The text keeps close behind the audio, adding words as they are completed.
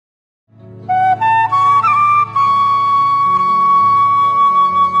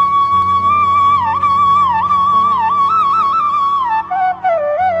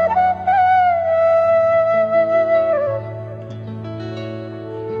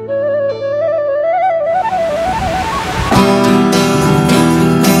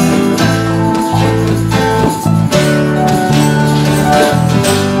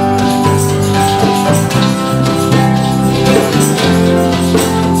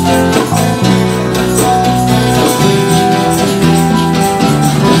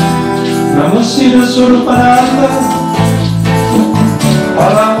Siddhaswarupananda,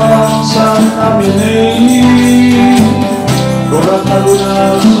 Paramahamsa Namine, Gora Karuna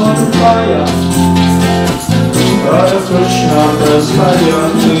Sarupaya, Hare Krishna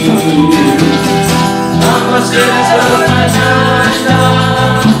Prasmayati. Namaste Siddhaswarupananda,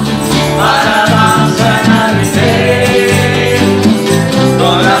 Paramahamsa Namine,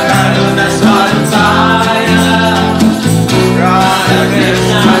 Gora Karuna Sarupaya, Hare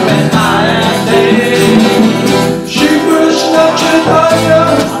Krishna Prasmayati. Shri Krishna Chaitanya,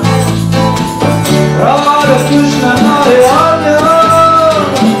 Radha Krishna Hare,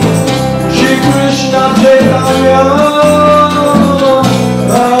 Shri Krishna Chaitanya,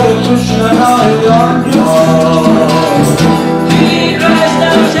 Radha Krishna Hare.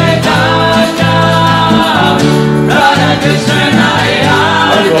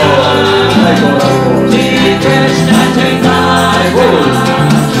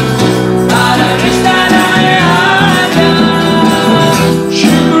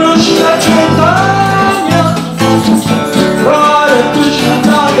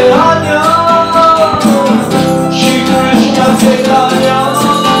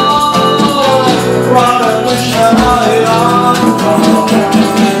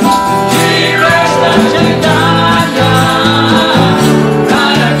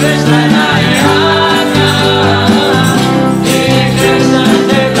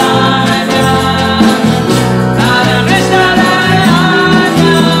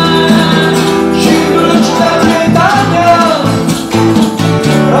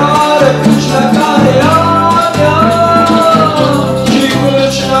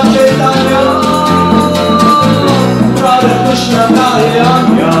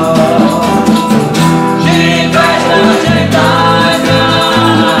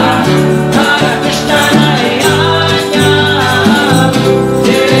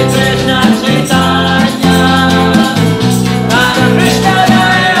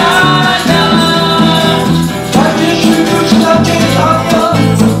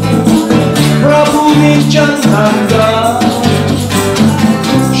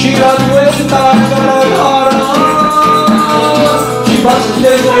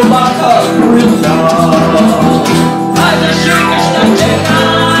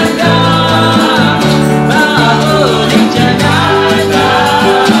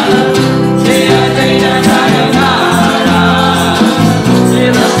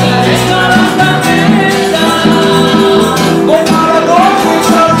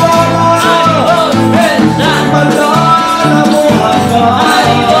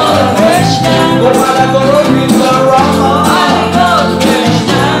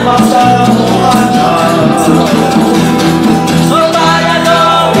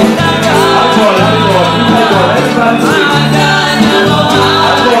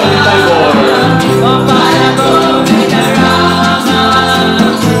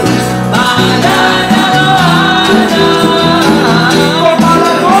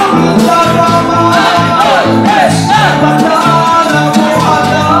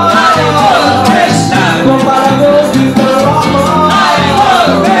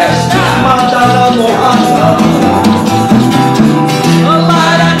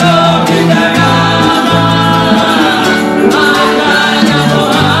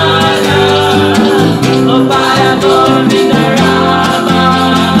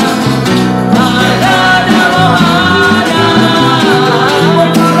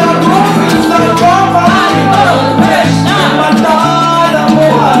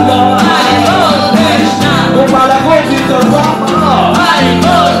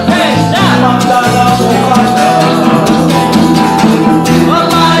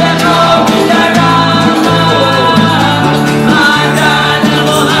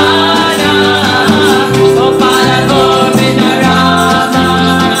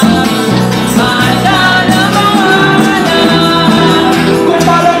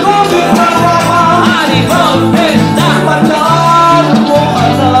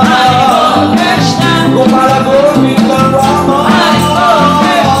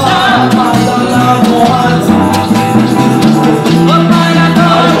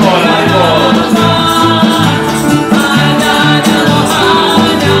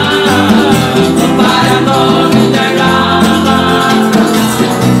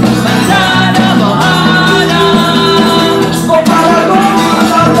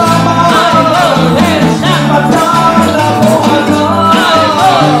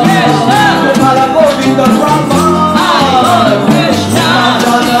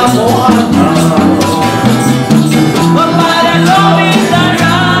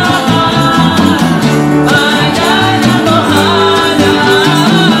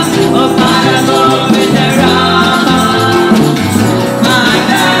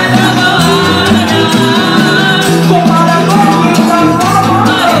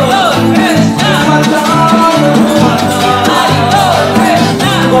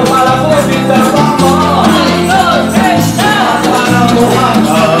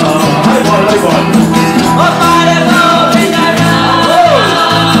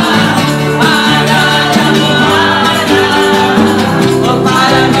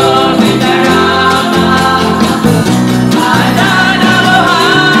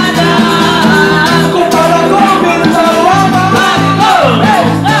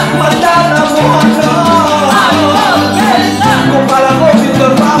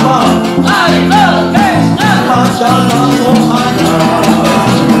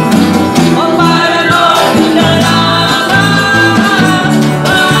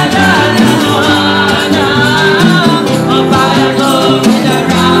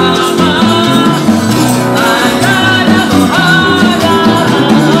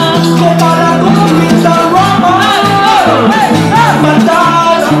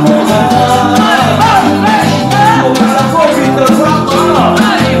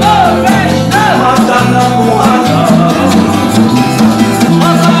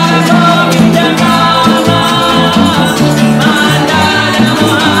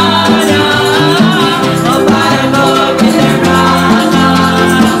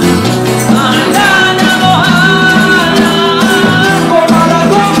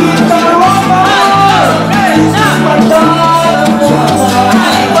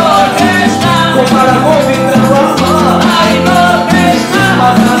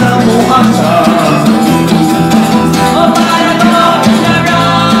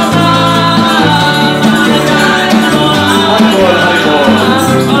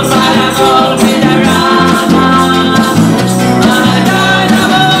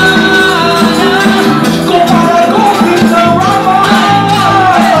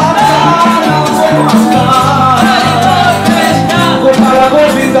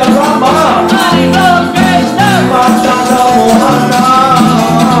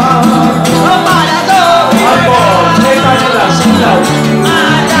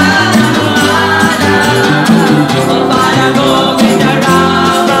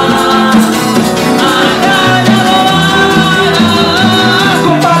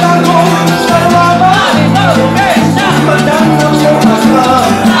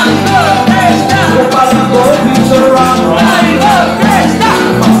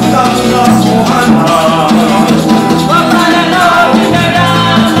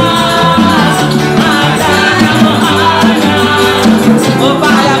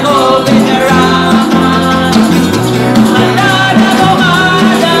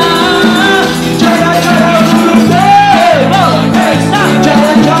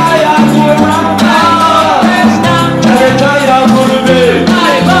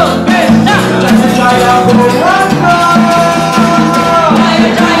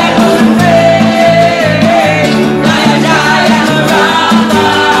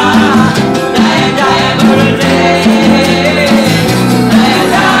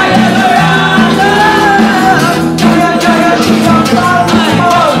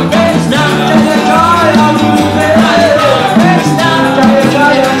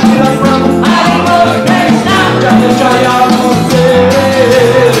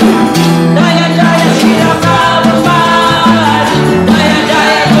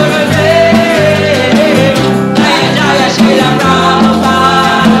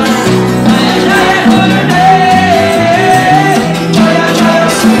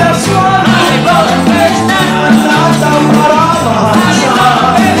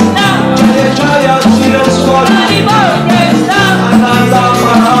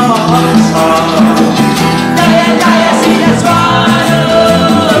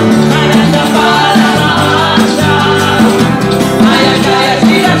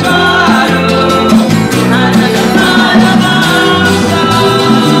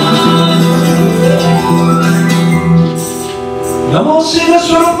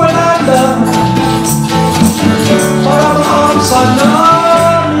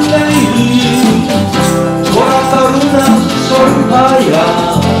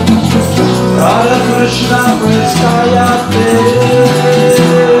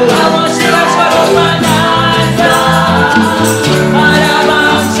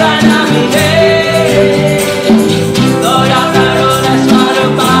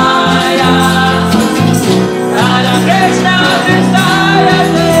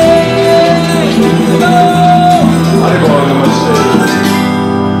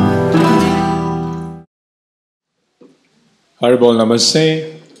 Haribol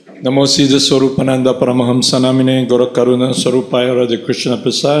Namaste. Namo Siddhaswarupananda Paramahamsa Namine Gora Karuna Sarupaya Radha Krishna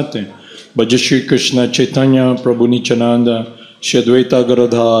Prasate. Bhaja Shri Krishna Chaitanya Prabhu Nityananda Shri Advaita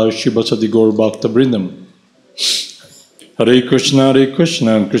Garadha Shri Basadi Gaur Bhakta Brindam. Hare Krishna,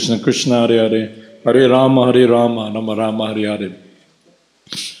 Krishna Krishna, Hare Hare, Hare Rama, Rama Rama, Hare Hare.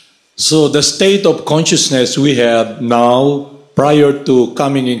 So the state of consciousness we have now, prior to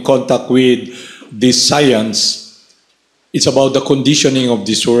coming in contact with this science, it's about the conditioning of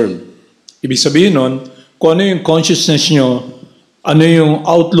this world. Ibig sabihin nun, kung ano yung consciousness nyo, ano yung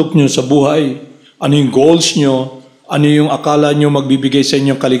outlook nyo sa buhay, ano yung goals nyo, ano yung akala nyo magbibigay sa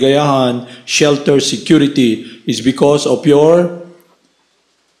inyong kaligayahan, shelter, security, is because of your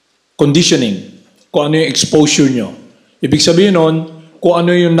conditioning. Kung ano yung exposure nyo. Ibig sabihin nun, kung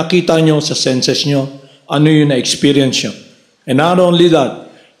ano yung nakita nyo sa senses nyo, ano yung na-experience nyo. And not only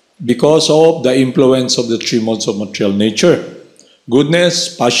that, because of the influence of the three modes of material nature. Goodness,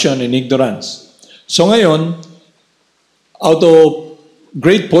 passion, and ignorance. So ngayon, out of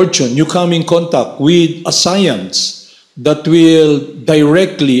great fortune, you come in contact with a science that will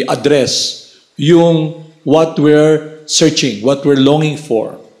directly address yung what we're searching, what we're longing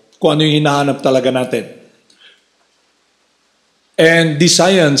for, kung ano yung hinahanap talaga natin. And this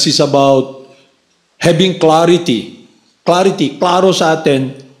science is about having clarity. Clarity, klaro sa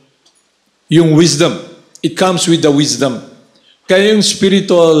atin yung wisdom. It comes with the wisdom. Kaya yung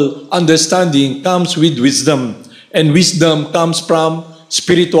spiritual understanding comes with wisdom. And wisdom comes from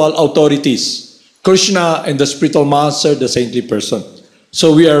spiritual authorities. Krsna and the spiritual master, the saintly person.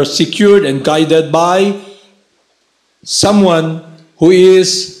 So we are secured and guided by someone who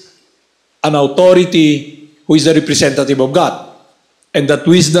is an authority, who is a representative of God. And that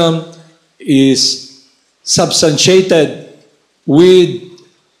wisdom is substantiated with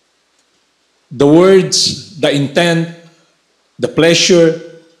the words, the intent, the pleasure,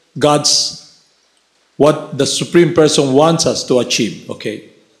 what the Supreme Person wants us to achieve. Okay?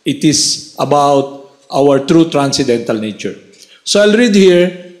 It is about our true transcendental nature. So I'll read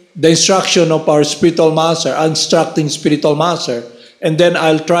here the instruction of our spiritual master, instructing spiritual master, and then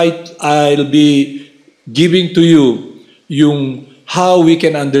I'll be giving to you yung how we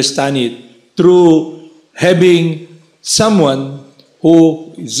can understand it through having someone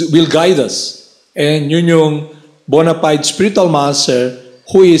who will guide us. And yun yung bona fide spiritual master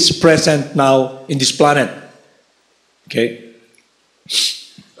who is present now in this planet. Okay?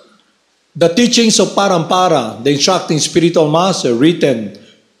 The teachings of Parampara, the instructing spiritual master, written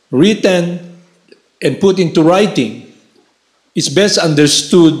and put into writing, is best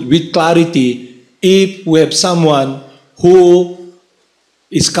understood with clarity if we have someone who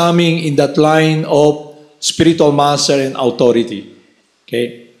is coming in that line of spiritual master and authority.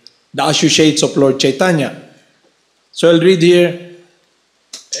 Okay? The associates of Lord Chaitanya. So I'll read here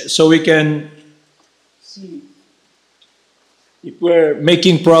so we can see if we're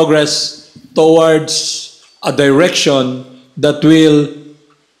making progress towards a direction that will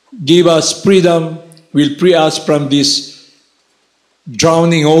give us freedom, will free us from this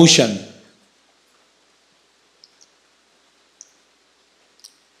drowning ocean.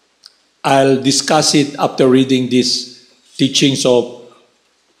 I'll discuss it after reading these teachings of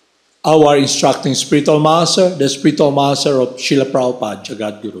our instructing spiritual master, the spiritual master of Srila Prabhupada,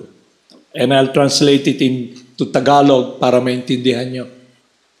 Jagad Guru. And I'll translate it into Tagalog para maintindihan nyo.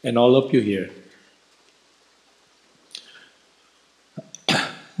 And all of you here.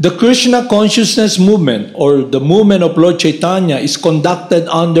 The Krishna consciousness movement, or the movement of Lord Chaitanya, is conducted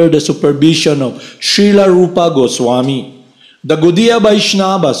under the supervision of Srila Rupa Goswami. The Gaudiya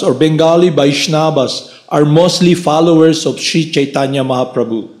Vaishnavas, or Bengali Vaishnavas, are mostly followers of Sri Chaitanya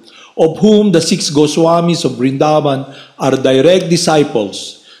Mahaprabhu, of whom the 6 Goswamis of Vrindavan are direct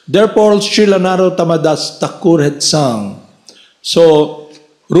disciples. Therefore, Srila Narottama Das Thakur had sung. So,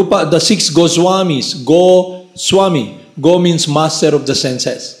 the 6 Goswamis, Goswami, Go means master of the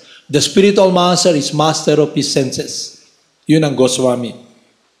senses. The spiritual master is master of his senses. Yun ang Goswami.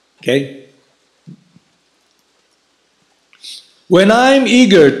 Okay? When I'm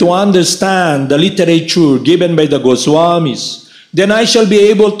eager to understand the literature given by the Goswamis, then I shall be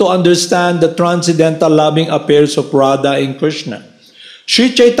able to understand the transcendental loving affairs of Radha and Krishna.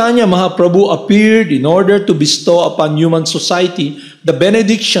 Sri Chaitanya Mahaprabhu appeared in order to bestow upon human society the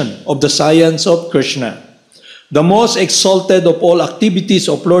benediction of the science of Krishna. The most exalted of all activities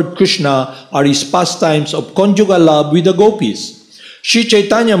of Lord Krishna are his pastimes of conjugal love with the gopis. Sri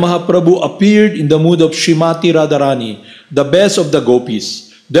Chaitanya Mahaprabhu appeared in the mood of Srimati Radharani, the best of the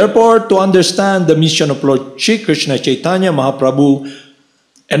gopis. Therefore, to understand the mission of Lord Shri Krishna Chaitanya Mahaprabhu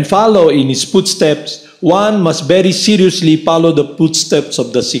and follow in his footsteps, one must very seriously follow the footsteps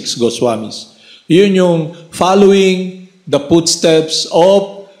of the six Goswamis. Yun yung following the footsteps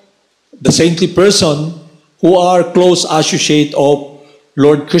of the saintly person who are close associate of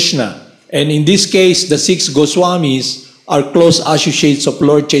Lord Krishna. And in this case, the six Goswamis are close associates of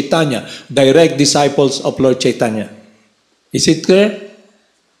Lord Chaitanya, direct disciples of Lord Chaitanya. Is it clear?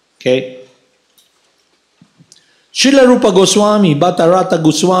 Okay. Srila Rupa Goswami, Bhattarata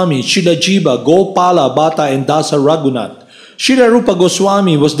Goswami, Srila Jiva, Gopala, Bhatta, and Dasa Raghunath. Srila Rupa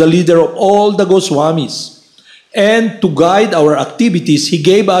Goswami was the leader of all the Goswamis. And to guide our activities, he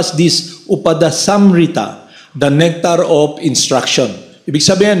gave us this Upadasamrita, the nectar of instruction. Ibig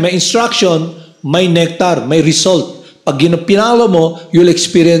sabihin, may instruction, may nectar, may result. Pag pinalo mo, you'll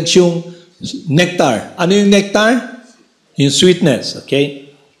experience yung nectar. Ano yung nectar? Yung sweetness,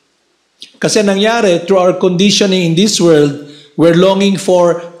 okay? Kasi nangyari, through our conditioning in this world, we're longing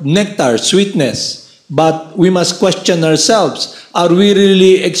for nectar, sweetness. But we must question ourselves, are we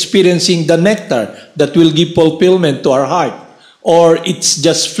really experiencing the nectar that will give fulfillment to our heart? Or it's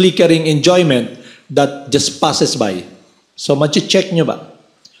just flickering enjoyment that just passes by? So, check nyo ba?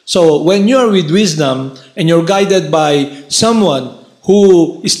 So, when you are with wisdom and you're guided by someone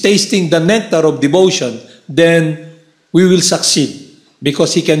who is tasting the nectar of devotion, then we will succeed.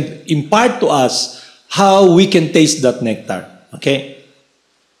 Because he can impart to us how we can taste that nectar. Okay?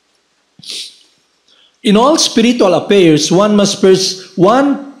 In all spiritual affairs, one's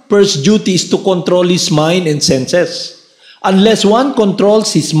first duty is to control his mind and senses. Unless one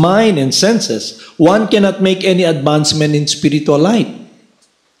controls his mind and senses, one cannot make any advancement in spiritual life.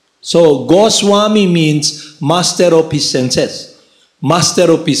 So, Goswami means master of his senses, master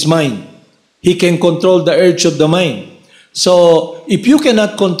of his mind. He can control the urge of the mind. So, if you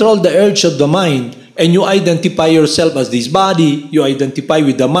cannot control the urge of the mind, and you identify yourself as this body, you identify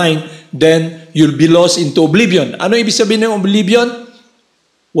with the mind, then you'll be lost into oblivion. Ano ibig sabihin ng oblivion?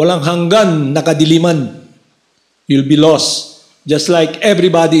 Walang hanggan, nakadiliman. You'll be lost. Just like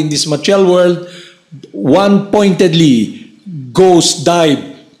everybody in this material world, one pointedly goes dive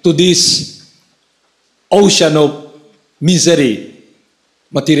to this ocean of misery,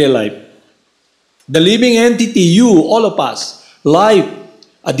 material life. The living entity, you, all of us, life,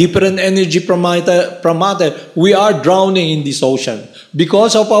 a different energy from matter, we are drowning in this ocean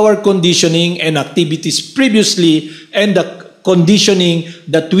because of our conditioning and activities previously and the conditioning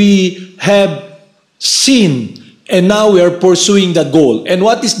that we have seen, and now we are pursuing that goal. And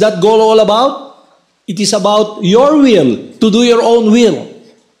what is that goal all about? It is about your will, to do your own will,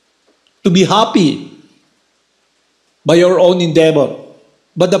 to be happy by your own endeavor.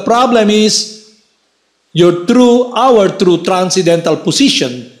 But the problem is, our true transcendental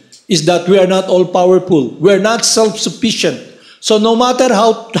position is that we are not all-powerful. We are not self-sufficient. So no matter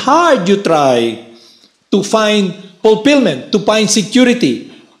how hard you try to find fulfillment, to find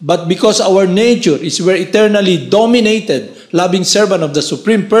security, but because our nature is we're eternally dominated, loving servant of the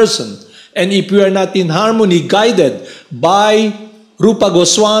Supreme Person, and if we are not in harmony, guided by Rupa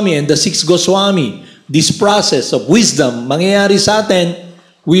Goswami and the six Goswami, this process of wisdom, mangyayari sa atin,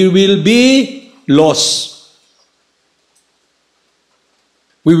 we will be lost.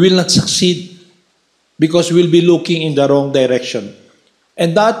 We will not succeed because we'll be looking in the wrong direction.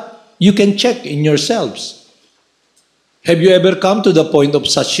 And that you can check in yourselves. Have you ever come to the point of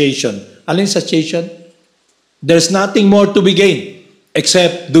satiation? Alin satiation? There's nothing more to be gained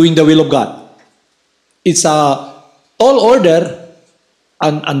except doing the will of God. It's a tall order,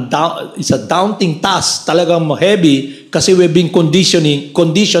 and it's a daunting task, talagang heavy, kasi we've been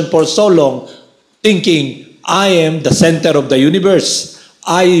conditioned for so long, thinking, I am the center of the universe.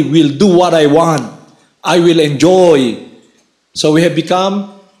 I will do what I want. I will enjoy. So we have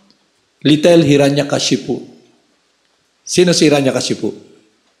become little Hiranyakashipu. Sino si Hiranyakashipu?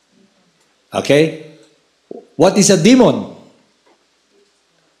 Okay? What is a demon?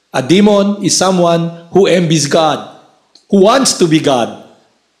 A demon is someone who envies God, who wants to be God.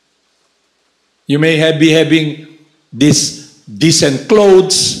 You may be having these decent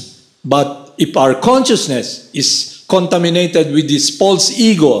clothes, but if our consciousness is contaminated with this false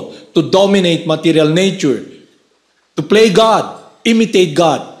ego to dominate material nature, to play God, imitate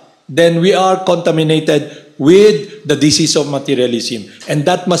God, then we are contaminated with the disease of materialism. And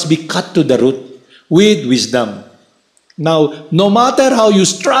that must be cut to the root with wisdom. Now, no matter how you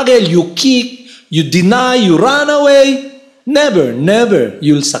struggle, you kick, you deny, you run away, never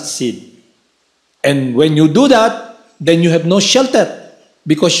you'll succeed. And when you do that, then you have no shelter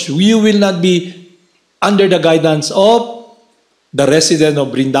because you will not be under the guidance of the resident of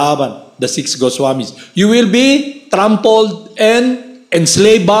Vrindavan, the six Goswamis. You will be trampled and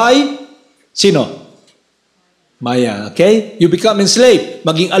enslaved by sino? Maya, okay? You become enslaved.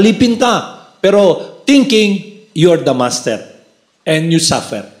 Maging alipin ka. Pero thinking you're the master. And you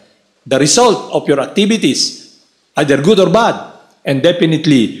suffer. The result of your activities, either good or bad, and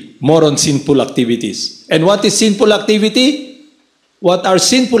definitely more on sinful activities. And what is sinful activity? What are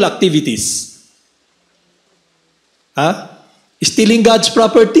sinful activities? Stealing God's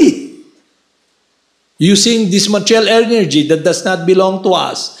property. Using this material energy that does not belong to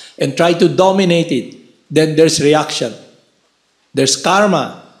us and try to dominate it. Then there's reaction. There's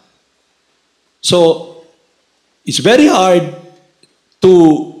karma. So, it's very hard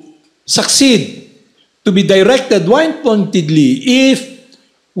to succeed, to be directed one-pointedly if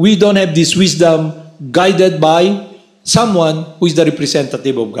we don't have this wisdom guided by someone who is the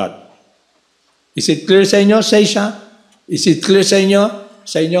representative of God. Is it clear sa inyo, Seisha? Is it clear sa inyo?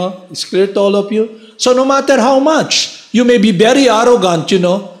 Sa inyo? It's clear to all of you? So no matter how much, you may be very arrogant,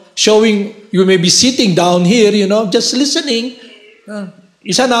 showing, you may be sitting down here, just listening.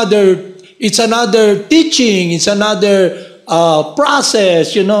 It's another teaching, it's another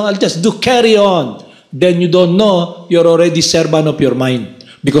process, I'll just carry on. Then you don't know, you're already servant of your mind.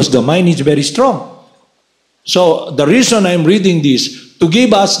 Because the mind is very strong. So the reason I'm reading this, to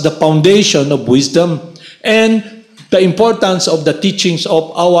give us the foundation of wisdom and the importance of the teachings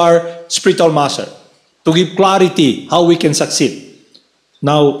of our spiritual master. To give clarity how we can succeed.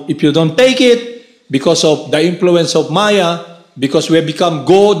 Now, if you don't take it, because of the influence of Maya, because we have become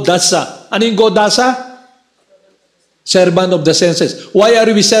Godasa. Ano yung Godasa? Servant of the senses. Why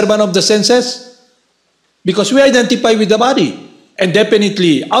are we servant of the senses? Because we identify with the body. And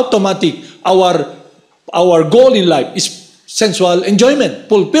definitely, automatic, our goal in life is sensual enjoyment,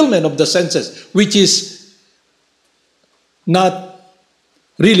 fulfillment of the senses, which is not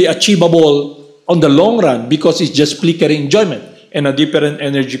really achievable on the long run because it's just flickering enjoyment and a different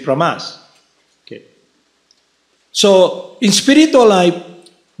energy from us. Okay. So, in spiritual life,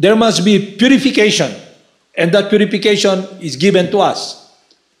 there must be purification. And that purification is given to us.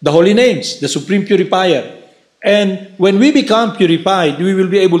 The holy names, the supreme purifier. And when we become purified, we will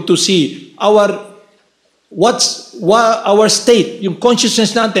be able to see our state, yung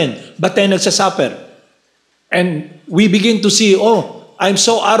consciousness natin, ba't tayo nagsasuffer? And we begin to see, I'm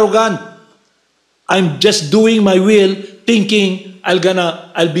so arrogant. I'm just doing my will, thinking I'll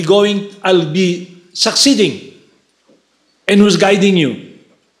be succeeding. And who's guiding you?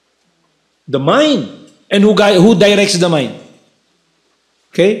 The mind. And who directs the mind?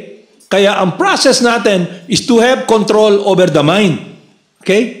 Okay? Kaya ang process natin is to have control over the mind.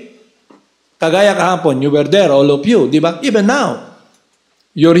 Okay? Kagaya kahapon, you were there, all of you, di ba? Even now,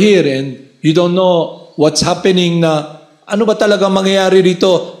 you're here and you don't know what's happening na ano ba talaga mangyayari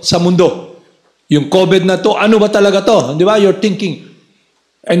rito sa mundo. Yung COVID na to, ano ba talaga to? Di ba? You're thinking.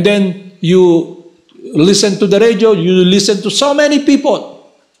 And then you listen to the radio, you listen to so many people,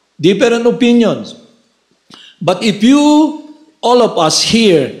 different opinions. But if you, all of us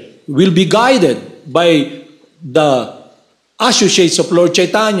here, will be guided by the associates of Lord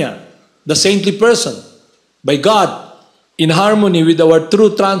Chaitanya, the saintly person, by God, in harmony with our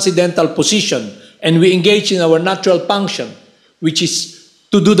true transcendental position, and we engage in our natural function, which is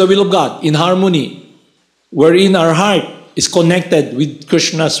to do the will of God in harmony, wherein our heart is connected with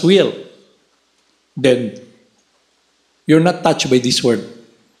Krishna's will, then you're not touched by this world.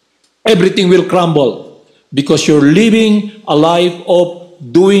 Everything will crumble because you're living a life of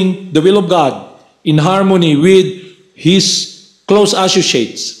doing the will of God in harmony with His close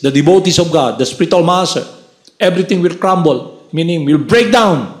associates, the devotees of God, the spiritual master. Everything will crumble, meaning will break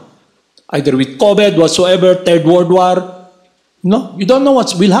down, either with COVID, whatsoever, Third World War. No, you don't know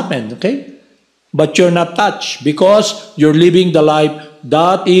what will happen, okay? But you're not touched because you're living the life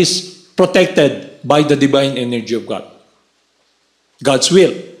that is protected by the divine energy of God. God's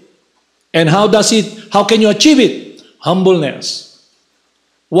will. And how can you achieve it? Humbleness.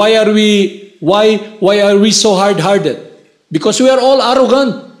 Why are we so hard-hearted? Because we are all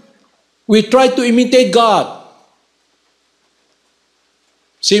arrogant. We try to imitate God.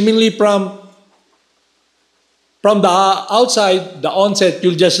 Seemingly from the outside, the onset,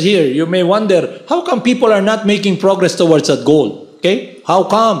 you'll just hear. You may wonder, how come people are not making progress towards that goal? Okay? How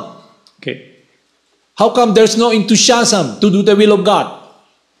come? Okay. How come there's no enthusiasm to do the will of God?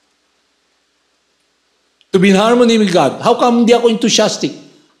 To be in harmony with God. How come hindi ako enthusiastic?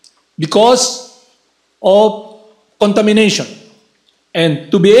 Because of contamination.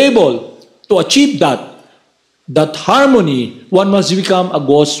 And to be able to achieve that harmony, one must become a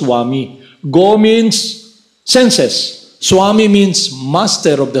Goswami. Go means senses. Swami means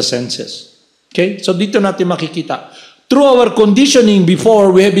master of the senses. Okay? So dito natin makikita. Through our conditioning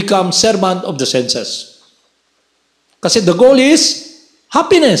before, we have become servant of the senses. Kasi the goal is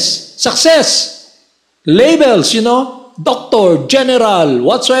happiness, success. Labels, you know, doctor, general,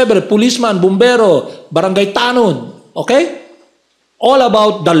 whatsoever, policeman, bumbero, barangay tanod. Okay? All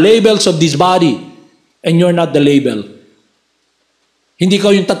about the labels of this body. And you're not the label. Hindi ka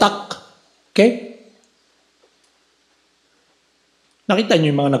yung tatak. Okay? Nakita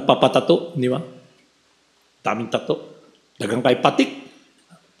niyo yung mga nagpapatato, di ba? Daming tato. Dagang kay patik.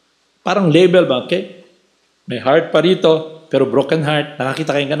 Parang label ba, okay? May heart pa rito, pero broken heart.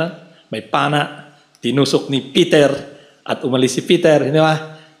 Nakakita kayo ganun? May pana. Tinusok ni Peter at umalis si Peter, di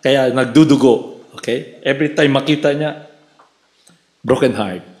ba? Kaya nagdudugo. Okay? Every time makita niya, broken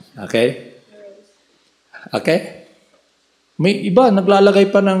heart. Okay? Okay? May iba,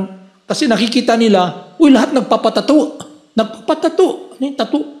 naglalagay pa ng, kasi nakikita nila, uy, lahat nagpapatato. Nagpapatato. Ano yung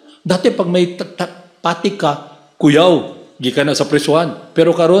tato? Dati pag may patik ka, kuyaw, gikan na sa presuhan.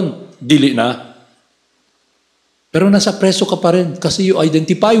 Pero karon, dili na. Pero nasa preso ka pa rin kasi you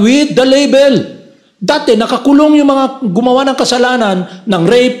identify with the label. Dati, nakakulong yung mga gumawa ng kasalanan, ng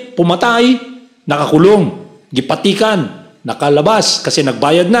rape, pumatay, nakakulong, gipatikan, nakalabas kasi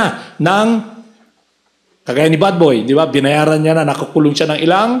nagbayad na ng, kagaya ni Bad Boy, di ba? Binayaran niya na, nakakulong siya ng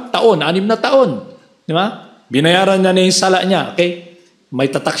ilang taon, 6 na taon. Di ba? Binayaran niya na yung sala niya, okay? May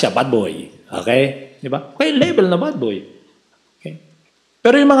tatak siya, Bad Boy. Okay? Di ba? Okay, label na Bad Boy. Okay?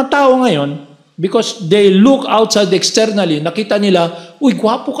 Pero yung mga tao ngayon, because they look outside externally, nakita nila, uy,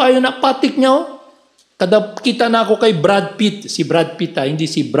 gwapo kayo na patik niya, oh. Kada kita na ako kay Brad Pitt. Si Brad Pitt, hindi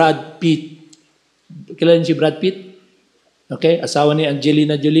si Brad Pitt. Kilala niyo si Brad Pitt? Okay? Asawa ni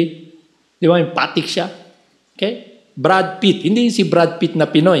Angelina Jolie. Di ba? Yung patik siya. Okay? Brad Pitt. Hindi si Brad Pitt na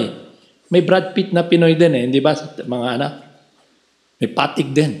Pinoy. May Brad Pitt na Pinoy din eh. Di ba? Mga anak. May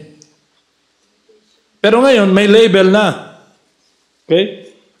patik din. Pero ngayon, may label na. Okay?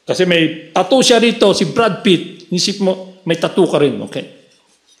 Kasi may tattoo siya rito, si Brad Pitt. Isip mo, may tattoo ka rin. Okay?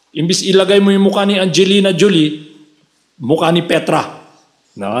 Imbis ilagay mo yung mukha ni Angelina Jolie, mukha ni Petra.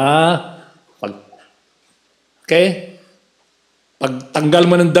 Okay? Pag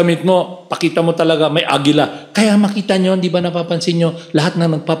tanggal mo ng damit mo, pakita mo talaga may agila. Kaya makita nyo, di ba napapansin nyo, lahat na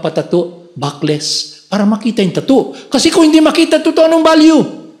nagpapatato, backless, para makita yung tattoo. Kasi kung hindi makita ito, anong value?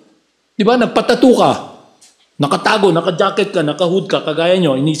 Di ba? Nagpatato ka, nakatago, naka-jacket ka, naka-hood ka, kagaya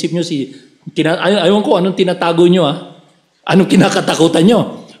nyo, inisip nyo ayaw ko anong tinatago nyo, anong kinakatakutan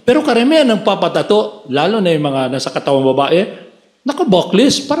nyo. Pero karamihan ng papatato, lalo na yung mga nasa katawang babae,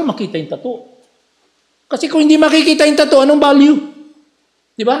 naka-backless para makita yung tattoo. Kasi kung hindi makikita yung tattoo, anong value?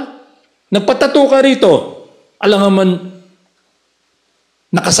 Di ba? Nagpatato ka rito, alangaman,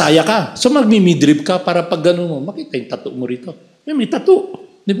 nakasaya ka. So magmimidrip ka para pag gano'n mo, makita yung tattoo mo rito. May tattoo.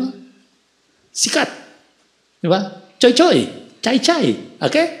 Di ba? Sikat. Di ba? Choy-choy. Chay-chay.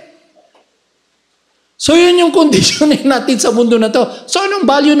 Okay? So yun yung kondisyonin natin sa mundo na to. So anong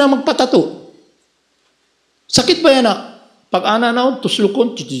value na magpatato? Sakit ba yan na? Pag ana na,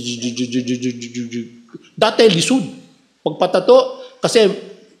 tuslukon, dati lisod. Pagpatato, kasi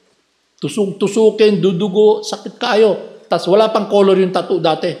tusukin, dudugo, sakit kayo. Tapos wala pang color yung tattoo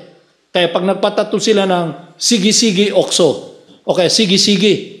dati. Kaya pag nagpatato sila ng sige-sige, okso. Okay,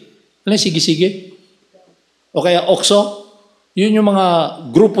 sige-sige. Ano yung sige-sige? O kaya okso? Yun yung mga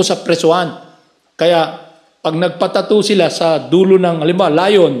grupo sa presuhan. Kaya, pag nagpatato sila sa dulo ng, halimbawa,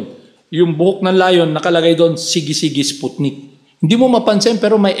 lion, yung buhok ng lion, nakalagay doon, sige-sige Sputnik. Hindi mo mapansin,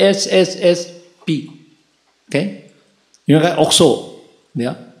 pero may SSSP. Okay? Yung okso.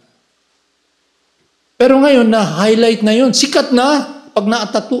 Yeah? Pero ngayon, na-highlight na yun. Sikat na pag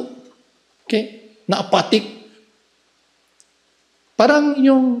na-tattoo. Okay? Na-apatik. Parang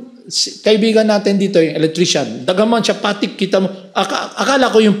yung kaibigan natin dito, yung electrician, dagaman siya, patik, kita mo.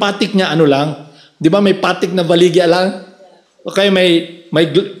 Akala ko yung patik niya, ano lang, di ba may patik na baligya lang? O kaya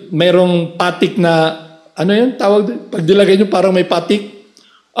mayroong patik na, ano yun, tawag, pag dilagay nyo parang may patik.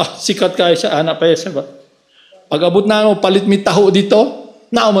 Sikat kayo siya, anak pa siya ba? Pag abot na ako, palit mi taho dito,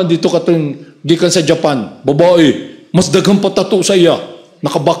 naaman dito ka itong gikan sa Japan, babae, mas dagang pa tattoo sa iya,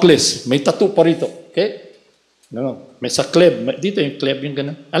 naka-backless, may tattoo pa rito. Okay? No, may sa kleb, dito yung kleb, yung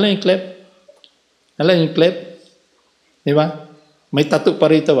gano'n. Alam yung kleb? Alam yung kleb? Di ba? May tattoo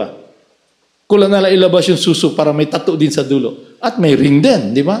pa rito ba? Kulang na lang ilabas yung suso para may tattoo din sa dulo. At may ring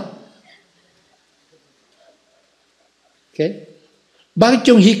din, di ba? Okay?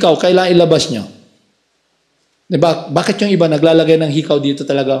 Bakit yung hikaw, kailangan ilabas nyo? Di ba? Bakit yung iba naglalagay ng hikaw dito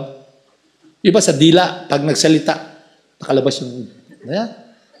talaga? Iba sa dila, pag nagsalita, nakalabas yung... Ayan.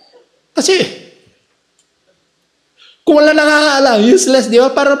 Kasi, kung wala nakakaalam, useless, di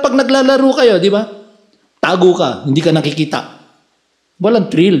ba? Para pag naglalaro kayo, di ba? Tago ka, hindi ka nakikita. Walang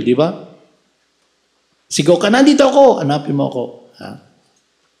thrill, di ba? Sigaw ka, nandito ako. Hanapin mo ako. Ha?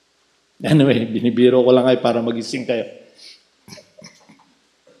 Anyway, binibiro ko lang kayo para magising kayo.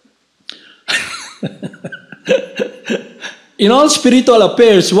 In all spiritual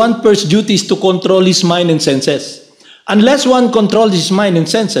affairs, one person's duty is to control his mind and senses. Unless one controls his mind and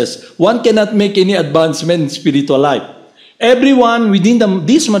senses, one cannot make any advancement in spiritual life. Everyone within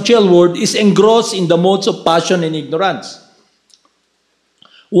this material world is engrossed in the modes of passion and ignorance.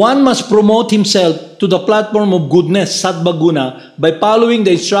 One must promote himself to the platform of goodness, Sattva-guna, by following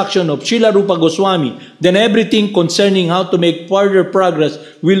the instruction of Srila Rupa Goswami. Then everything concerning how to make further progress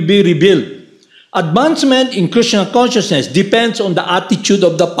will be revealed. Advancement in Krishna consciousness depends on the attitude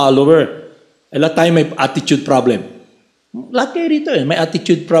of the follower. Lahat tayo may attitude problem. Lahat kayo rito may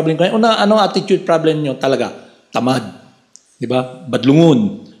attitude problem kayo. Anong attitude problem nyo talaga? Tamad. Di ba?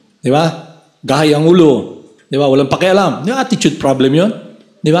 Badlungon. Di ba? Gahay ang ulo. Di ba? Walang pakialam. Yung attitude problem yun.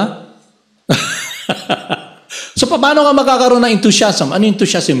 Di ba? So, paano ka magkakaroon ng enthusiasm? Ano yung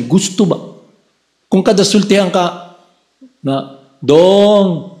enthusiasm? Gusto ba? Kung kadasultihan ka na,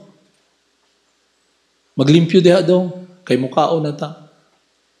 dong, maglimpyo diha dong, kay mukhaon na ta.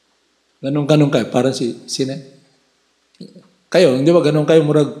 Ganun kayo. Parang sine. Kayo, hindi ba ganun kayo?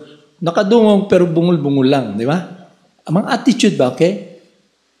 Murag, nakadungong pero bungul-bungul lang. Di ba? Amang attitude ba, okay?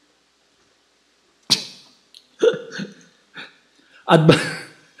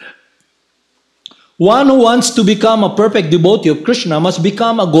 One who wants to become a perfect devotee of Krishna must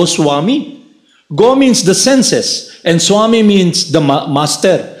become a Goswami. Go means the senses, and Swami means the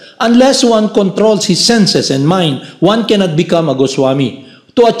master. Unless one controls his senses and mind, one cannot become a Goswami.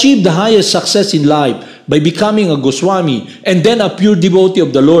 To achieve the highest success in life by becoming a Goswami and then a pure devotee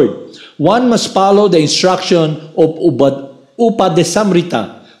of the Lord, one must follow the instruction of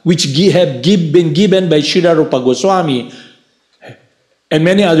Upadesamrita, which have been given by Srila Rupa Goswami and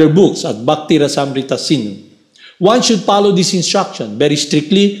many other books at Bhakti Rasamrita Sindhu. One should follow this instruction very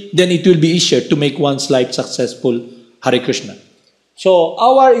strictly, then it will be easier to make one's life successful. Hare Krishna. So,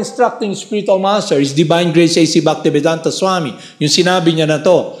 our instructing spiritual master is Divine Grace A.C. Bhaktivedanta Swami. Yung sinabi niya na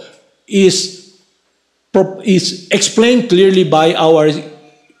to is explained clearly by our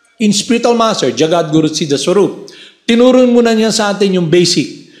spiritual master, Jagad Guru Siddhaswarup. Tinuro muna niya sa atin yung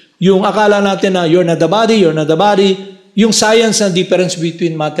basic. Yung akala natin na you're not the body, yung science na difference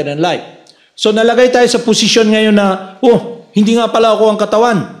between matter and life. So, nalagay tayo sa posisyon ngayon na, hindi nga pala ako ang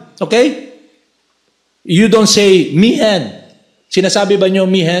katawan. Okay? You don't say, me and. Sinasabi ba nyo,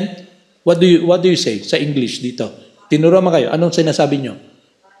 me and? What do you say sa English dito? Tinuro mo kayo. Anong sinasabi nyo?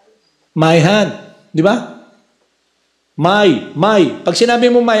 My hand. Di ba? My. Pag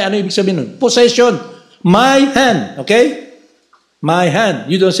sinabi mo my, ano ibig sabihin nun? Possession. My hand. Okay? My hand.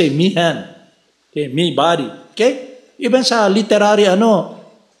 You don't say me hand. Okay? Me body. Okay? Even sa literary,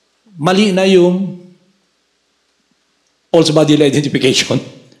 mali na yung false bodily identification.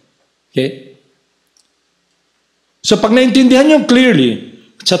 Okay? So pag naintindihan nyo clearly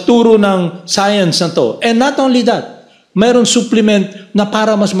sa turo ng science na to, and not only that, mayroon supplement na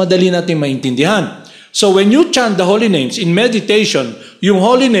para mas madali natin maintindihan. So when you chant the holy names in meditation, yung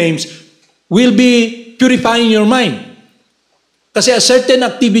holy names will be purifying your mind. Kasi a certain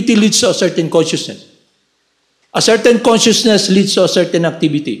activity leads to a certain consciousness. A certain consciousness leads to a certain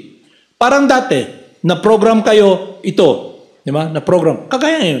activity. Parang dati, na-program kayo ito. Di ba? Na-program.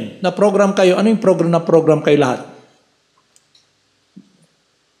 Kagaya yun. Na-program kayo. Ano yung program na-program kayo lahat?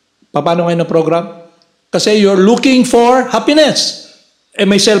 Paano kayo na-program? Kasi you're looking for happiness.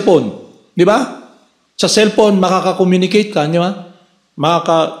 May cellphone. Di ba? Sa cellphone, makaka-communicate ka. Di ba?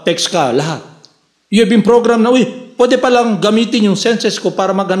 Makaka-text ka. Lahat. You have been programmed na, pwede palang gamitin yung senses ko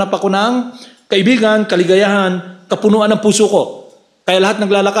para maghanap ako ng kaibigan, kaligayahan, kapunuan ng puso ko. Kaya lahat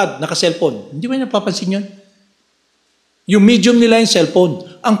naglalakad, naka-cellphone. Hindi ba napapansin yun? Yung medium nila yung cellphone.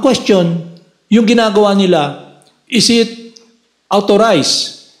 Ang question, yung ginagawa nila, is it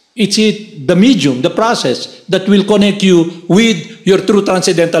authorized? Is it the medium, the process that will connect you with your true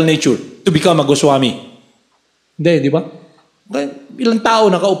transcendental nature to become a Goswami? Hindi, di ba? Ilang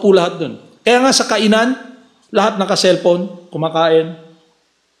tao nakaupo lahat dun. Kaya nga sa kainan, lahat naka-cellphone, kumakain.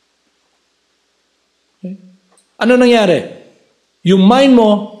 Okay. Ano nangyari? Yung mind mo,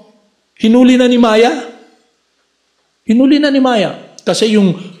 hinuli na ni Maya. Hinuli na ni Maya. Kasi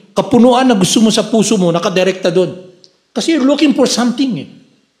yung kapunuan na gusto mo sa puso mo, nakadirekta doon. Kasi you're looking for something.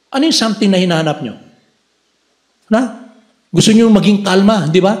 Ano yung something na hinahanap nyo? Gusto nyo maging kalma,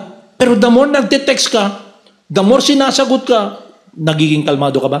 di ba? Pero the more nagte-text ka, the more sinasagot ka, nagiging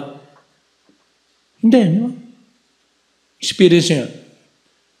kalmado ka ba? Hindi, di ba? Experience nyo.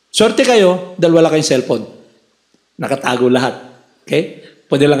 Swerte kayo dahil wala kayong cellphone. Nakatago lahat. Okay?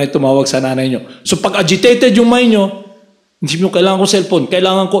 Pwede lang kayo tumawag sa nanay nyo. So pag agitated yung mind nyo, hindi nyo kailangan ko cellphone,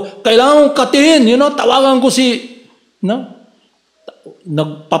 kailangan kong katiin, tawagan ko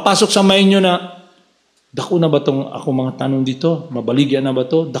nagpapasok sa mind nyo na, dako na ba itong ako mga tanong dito? Mabaligya na ba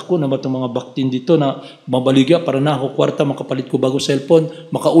ito? Dako na ba itong mga baktin dito na mabaligya para na ako kwarta, makapalit ko bago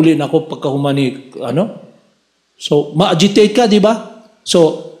cellphone, makauli na ako pagkahumani, So, ma-agitate ka, di ba?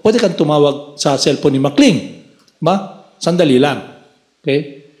 So, pwede kang tumawag sa cellphone ni Makling. Ba? Sandali lang.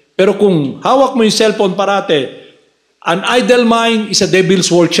 Okay? Pero kung hawak mo yung cellphone parate, an idle mind is a devil's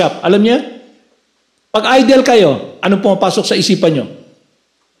workshop. Alam niya? Pag idle kayo, anong pumapasok sa isipan nyo?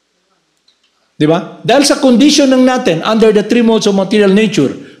 Di ba? Dahil sa conditioning natin, under the three modes of material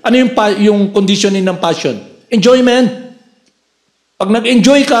nature, ano yung conditioning ng passion? Enjoyment. Pag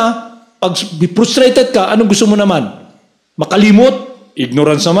nag-enjoy ka, pag frustrated ka, anong gusto mo naman? Makalimot,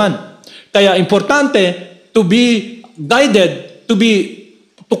 ignorance naman. Kaya importante to be guided,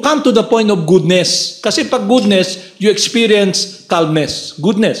 to come to the point of goodness. Kasi pag goodness, you experience calmness,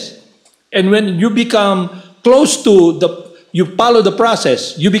 goodness. And when you become close to you follow the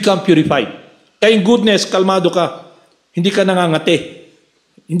process, you become purified. Kaya yung goodness, kalmado ka. Hindi ka nangangati.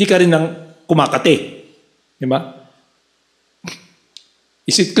 Hindi ka rin kumakati. Diba?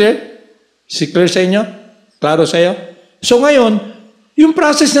 Is it clear? Is it clear sa inyo? Klaro sa iyo? So ngayon, yung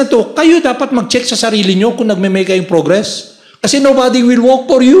process na to, kayo dapat mag-check sa sarili nyo kung nagme-make kayong progress. Kasi nobody will walk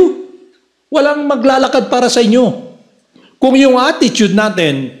for you. Walang maglalakad para sa inyo. Kung yung attitude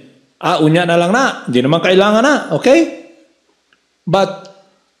natin, unya na lang na, hindi naman kailangan na, okay? But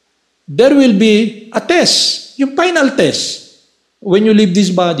there will be a test, yung final test, when you leave this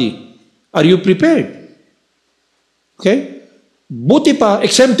body. Are you prepared? Okay? Buti pa,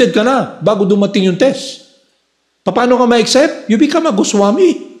 exempted ka na bago dumating yung test. Paano ka ma-accept? You become a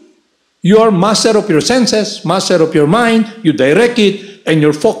Goswami. You are master of your senses, master of your mind, you direct it, and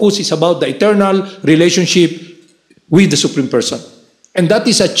your focus is about the eternal relationship with the Supreme Person. And that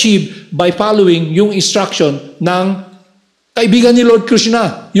is achieved by following yung instruction ng kaibigan ni Lord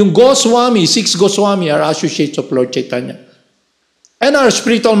Krishna. Yung Goswami, 6 Goswami are associates of Lord Chaitanya. And our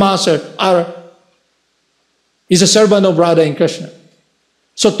spiritual master is a servant of Radha and Krishna.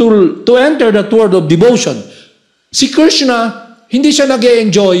 So to enter that world of devotion, si Krishna, hindi siya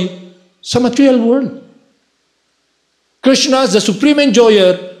nag-e-enjoy sa material world. Krishna is the supreme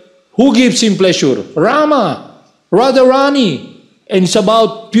enjoyer who gives him pleasure. Rama, Radharani, and it's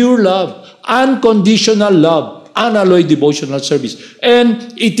about pure love, unconditional love, unalloyed devotional service.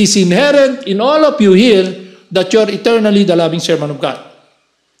 And it is inherent in all of you here that you are eternally the loving servant of God.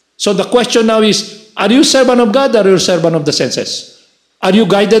 So the question now is, are you servant of God or are you servant of the senses? Are you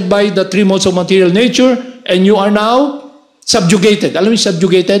guided by the three modes of material nature and you are now subjugated? Alam mo yung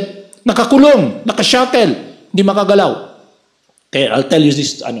subjugated? Nakakulong, nakashackle, hindi makagalaw. Okay, I'll tell you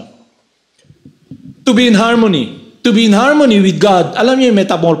this, To be in harmony with God, alam niyo yung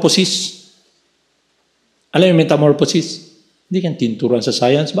metamorphosis? Alam yung metamorphosis? Hindi kang tinturan sa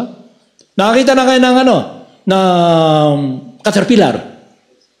science ba? Nakakita na kayo ng caterpillar.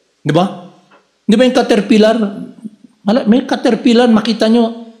 Di ba? Di ba yung caterpillar? May caterpillar, makita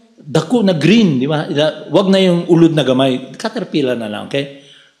nyo, dako na green, di ba? Wag na yung ulod na gamay. Caterpillar na lang, okay?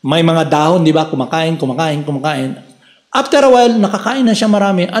 May mga dahon, di ba? Kumakain. After a while, nakakain na siya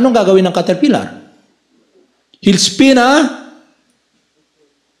marami. Anong gagawin ng caterpillar? He'll spin,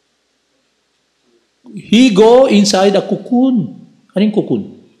 He go inside a cocoon. Anong cocoon?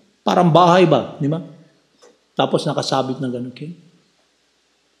 Parang bahay ba? Di ba? Tapos nakasabit na gano'n, okay?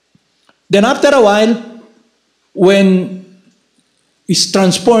 Then after a while, when is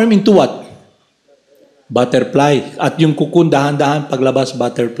transformed into what? Butterfly. At yung cocoon, dahan-dahan, paglabas,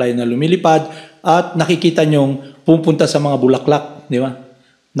 butterfly na lumilipad, at nakikita nyong pupunta sa mga bulaklak. Di ba?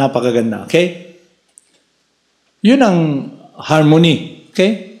 Napakaganda. Okay? Yun ang harmony.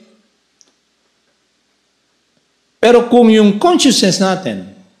 Okay? Pero kung yung consciousness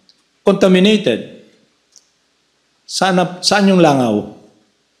natin, contaminated, saan yung langaw?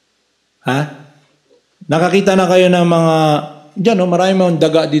 Nakakita na kayo ng mga, marami mga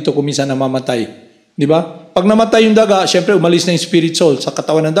daga dito kung minsan namamatay. Di ba? Pag namatay yung daga, syempre umalis na yung spirit soul sa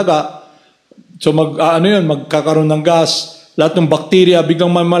katawan ng daga. So magkakaroon ng gas, lahat ng bakterya,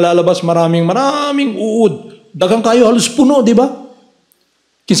 biglang malalabas maraming uod. Dagang kayo, halos puno, di ba?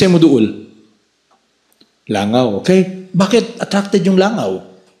 Kinsay mo duol? Langaw, okay? Bakit attracted yung langaw?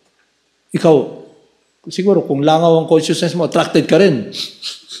 Ikaw, siguro kung langaw ang consciousness mo, attracted ka rin.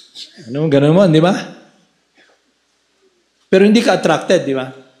 Ganun mo, di ba? Pero hindi ka attracted, di ba?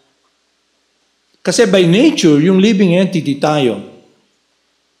 Kasi by nature, yung living entity tayo,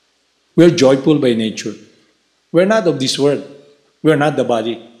 we're joyful by nature. We're not of this world. We're not the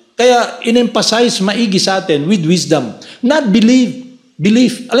body. Kaya in-emphasize maigi sa atin with wisdom. Not believe.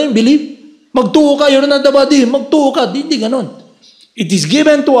 Belief. Alam yung belief? Magtuo ka, you're not the body. Magtuo ka. Hindi ganon. It is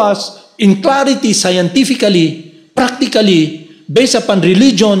given to us in clarity, scientifically, practically, based upon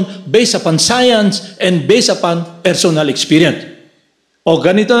religion, based upon science, and based upon personal experience. O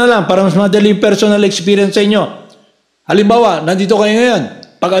ganito na lang, para mas madaling personal experience sa inyo. Halimbawa, nandito kayo ngayon.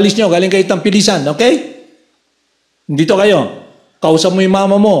 Pag alis nyo, galing kayo Tampilisan, okay? Nandito kayo. Kausap mo yung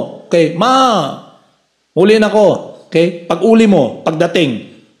mama mo. Okay, ma, uli na ko. Okay? Pag uli mo,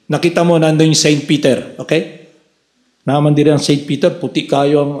 pagdating, nakita mo nandun yung St. Peter. Okay? Naman din ang St. Peter, puti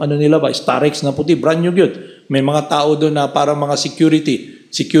kayo ang ano nila ba? Starex na puti, brand new yun. May mga tao doon na parang mga security.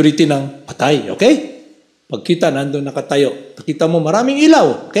 Security ng patay. Okay? Pagkita, nandun nakatayo. Nakita mo maraming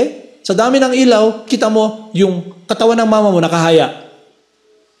ilaw. Okay? Sa dami ng ilaw, kita mo yung katawan ng mama mo nakahaya.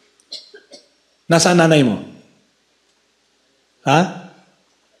 Nasaan nanay mo? Ha?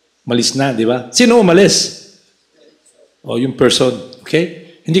 Malis na, di ba? Sino umalis? O, yung person.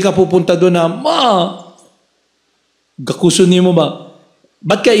 Okay? Hindi ka pupunta doon na, ma, gakusunin mo ba?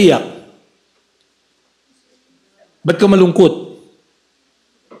 Ba't ka iyak? Ba't ka malungkot?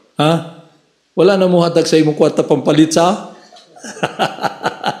 Ha? Wala na mo hatag sa imong kwarta pampalit sa?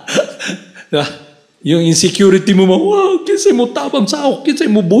 Yung insecurity mo, wow, kinsay mo tabang sa ako, kinsay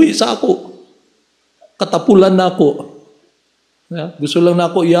mo buhi sa ako. Katapulan na ako. Gusto lang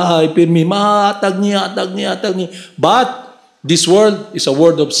na ako, iyahay, pirmi, matag niya. But, this world is a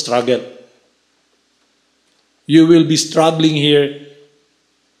world of struggle. You will be struggling here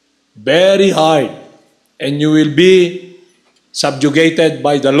very hard. And you will be subjugated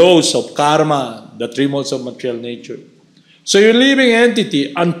by the laws of karma, the three modes of material nature. So you're living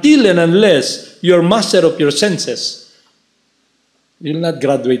entity until and unless you're master of your senses. You'll not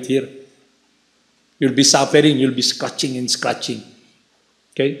graduate here. You'll be suffering, you'll be scratching and scratching.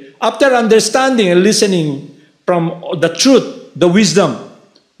 Okay? After understanding and listening from the truth, the wisdom,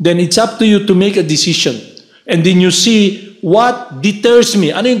 then it's up to you to make a decision. And then you see what deters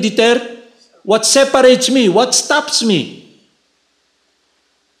me. Ano yung deter? What separates me? What stops me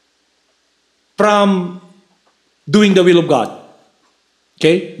from doing the will of God?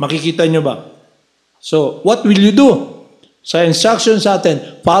 Okay? Makikita nyo ba? So, what will you do? Sa instruction sa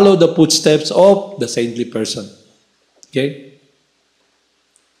atin, follow the footsteps of the saintly person. Okay?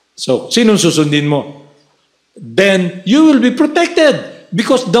 So, sinong susundin mo? Then, you will be protected.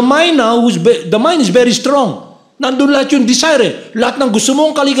 Because the mind now, the mind is very strong. Nandun lahat yung desire eh. Lahat ng gusto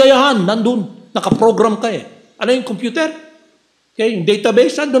mong kaligayahan, nandun. Nakaprogram ka eh. Ano yung computer? Okay, yung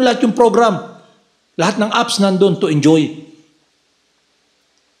database, nandun lahat yung program. Lahat ng apps nandun to enjoy.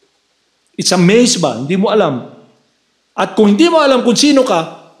 It's a maze ba? Hindi mo alam. At kung hindi mo alam kung sino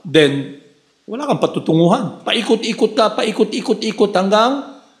ka, then wala kang patutunguhan. Paikot-ikot ka, paikot-ikot-ikot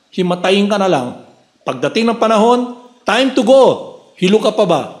hanggang himatayin ka na lang. Pagdating ng panahon, time to go. Hilo ka pa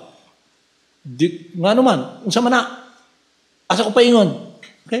ba? Nga naman, unsa man na. Asa ko paingon.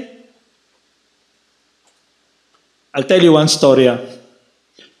 Okay? I'll tell you one story.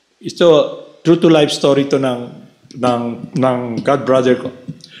 Ito, true to life story to ng God brother ko.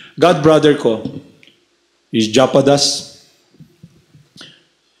 God brother ko is Japadas.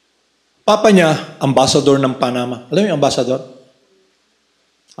 Papa niya, ambassador ng Panama. Alam mo yung ambassador?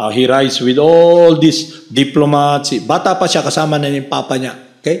 He rides with all these diplomats. Bata pa siya, kasama na yung papa niya.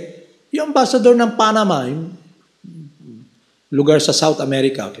 Okay? Yung ambassador ng Panama, yung lugar sa South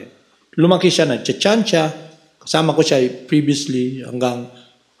America. Okay? Lumaki siya na Chaitanya. Kasama ko siya previously hanggang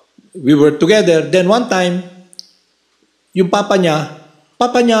we were together. Then one time, yung papa niya,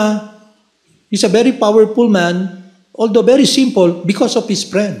 he's a very powerful man, although very simple because of his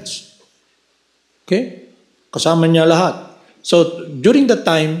friends. Okay? Kasama niya lahat. So, during that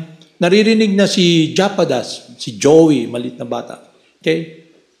time, naririnig na si Japadas, si Joey, malit na bata. Okay?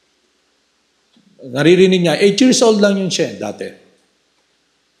 Naririnig niya, 8 years old lang yun siya dati.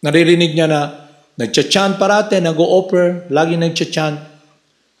 Naririnig niya na nagcha-chant parate, nag-o-offer, lagi nagcha-chant.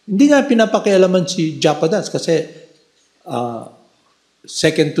 Hindi nga pinapakialaman si Japadas kasi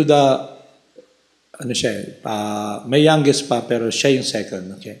second to the, may youngest pa pero siya yung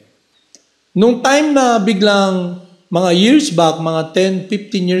second. Okay? Nung time na biglang, mga years back, mga 10,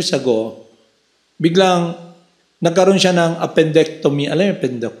 15 years ago, biglang nagkaroon siya ng appendectomy. Alam mo yung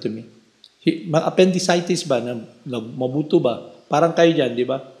appendectomy? Appendicitis ba? Mabuto ba? Parang kayo dyan, di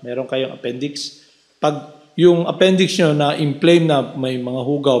ba? Meron kayong appendix. Pag yung appendix nyo na-inflame na may mga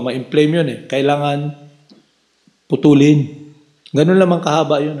hugaw, ma-inflame yun eh. Kailangan putulin. Ganun lamang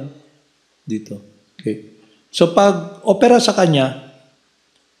kahaba yun. Dito. Okay. So pag opera sa kanya,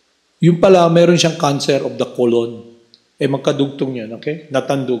 yung pala meron siyang cancer of the colon. magkadugtong yan, okay?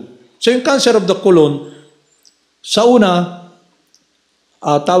 Natandog. So yung cancer of the colon, sa una,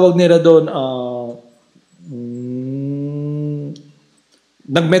 tawag nila doon,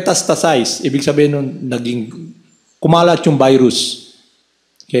 nag-metastasize. Ibig sabihin nun, kumalat yung virus.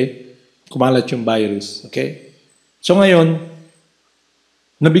 Okay? Kumalat yung virus. Okay? So ngayon,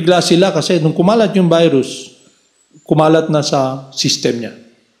 nabigla sila kasi nung kumalat yung virus, kumalat na sa system niya.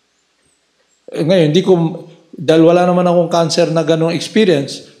 Ngayon, dahil wala naman akong cancer na ganong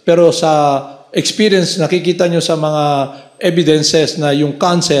experience, pero sa experience, nakikita nyo sa mga evidences na yung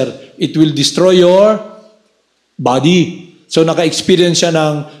cancer, it will destroy your body. So, naka-experience siya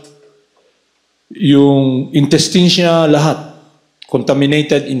ng yung intestines niya, lahat.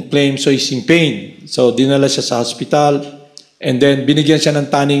 Contaminated, inflamed, so he's in pain. So, dinala siya sa hospital, and then binigyan siya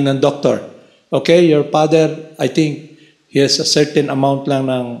ng taning ng doctor. Okay, your father, I think, he has a certain amount lang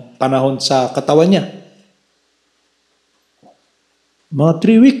ng panahon sa katawan niya. Mga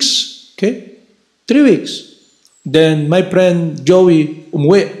 3 weeks. Okay? 3 weeks. Then, my friend Joey,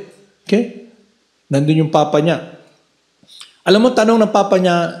 umuwi. Okay? Nandun yung papa niya. Alam mo, tanong ng papa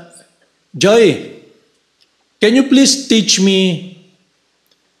niya, Joey, can you please teach me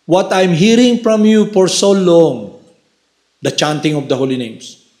what I'm hearing from you for so long? The chanting of the holy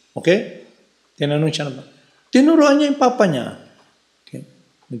names. Okay? Tinanong siya naman. Tinuruan niya yung papa niya. Okay?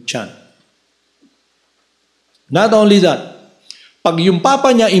 Nag-chant. Not only that, pag yung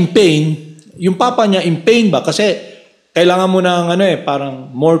papa niya in pain ba? Kasi kailangan mo ng parang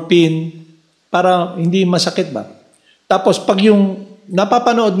morphine para hindi masakit ba? Tapos pag yung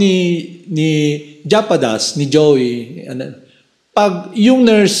napapanood ni Japadas, ni Joey, pag yung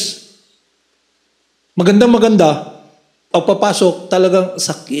nurse maganda, pag papasok talagang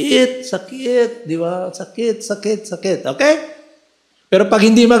sakit, di ba? Sakit. Okay? Pero pag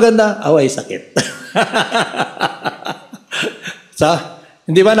hindi maganda, away sakit.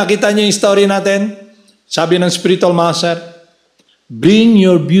 Hindi ba nakita niyo yung story natin? Sabi ng spiritual master, bring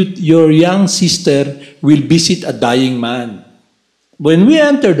your young sister will visit a dying man. When we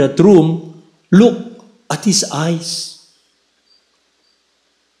enter that room, look at his eyes.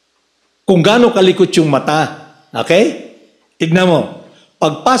 Kung gaano kalikot yung mata. Okay? Tignan mo.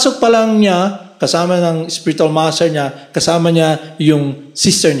 Pagpasok pa lang niya, kasama ng spiritual master niya, kasama niya yung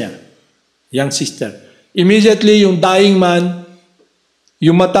sister niya. Young sister. Immediately, yung dying man,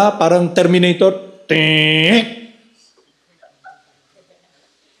 yung mata, parang Terminator.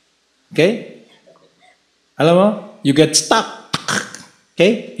 Okay? Alam mo? You get stuck.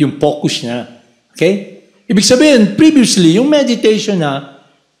 Okay? Yung focus niya. Okay? Ibig sabihin, previously, yung meditation niya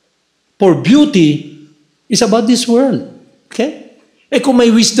for beauty is about this world. Okay? Kung may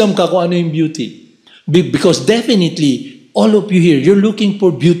wisdom ka kung ano yung beauty. Because definitely, all of you here, you're looking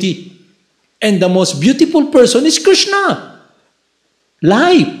for beauty. And the most beautiful person is Krishna.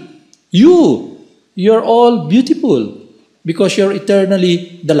 Life. You're all beautiful because you're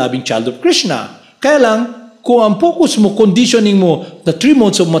eternally the loving child of Krishna. Kaya lang, kung ang focus mo, conditioning mo, the 3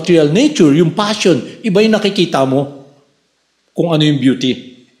 modes of material nature, yung passion, iba yung nakikita mo kung ano yung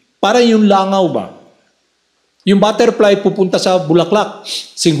beauty. Para yung langaw ba? Yung butterfly pupunta sa bulaklak.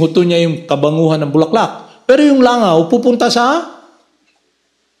 Singhuto niya yung kabanguhan ng bulaklak. Pero yung langaw pupunta sa...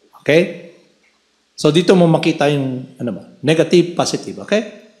 Okay? So dito mo makita yung negative, positive. Okay?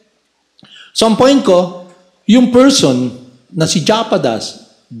 So ang point ko, yung person na si Japadas,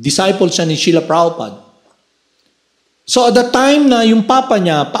 disciple siya ni Srila Prabhupada. So at the time na yung papa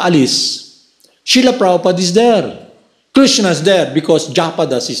niya paalis, Srila Prabhupada is there. Krishna is there because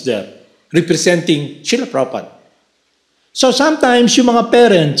Japadas is there, representing Srila Prabhupada. So sometimes yung mga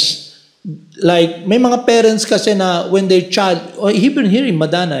parents, like may mga parents kasi na when their child, or even here in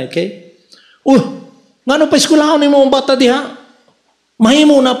Madana, okay? Ngano pa eskwelahan ni mga bata diha?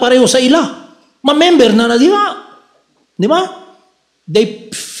 Mahimo na pareho sa ila. Ma-member na diha. Di ba?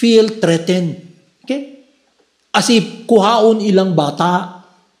 They feel threatened. Okay? As if kuhaon ilang bata.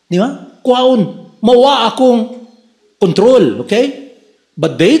 Di ba? Kuhaon. Mawa akong control. Okay?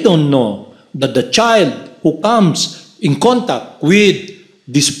 But they don't know that the child who comes in contact with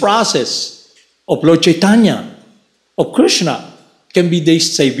this process of Lord Chaitanya, of Krishna, can be their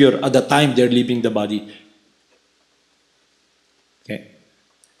savior at the time they're leaving the body. Okay.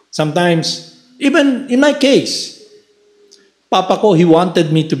 Sometimes, even in my case, Papa ko, he wanted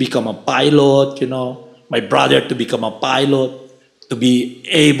me to become a pilot, my brother to become a pilot, to be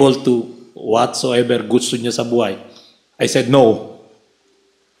able to whatsoever gusto niya sa buhay. I said, no.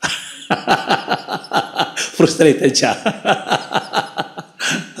 Frustrated siya.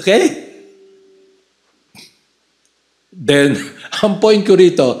 Okay? Then, ang point ko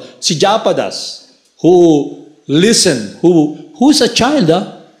rito, si Japadas, who listen, who's a child,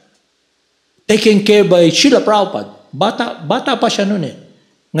 taken care by Srila Prabhupada. Bata pa siya noon eh.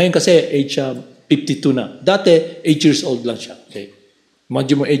 Ngayon kasi age 52 na. Dati 8 years old lang siya. Okay.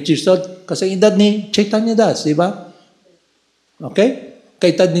 Imagine mo 8 years old kasi edad ni Chaitanya Das, di ba? Okay?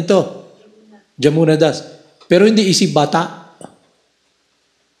 Kaitad nito. Jamuna Das. Pero hindi isip bata.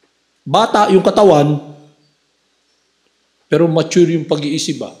 Bata yung katawan, pero mature yung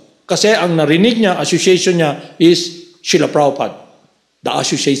pag-iisip ba? Kasi ang narinig niya, association niya is Srila Prabhupada. The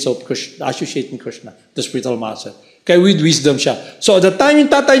associate of Krishna, the associate ni Krsna, the spiritual master. Kaya with wisdom siya. So at the time yung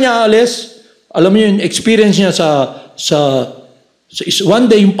tatay niya alis, alam mo yung experience niya one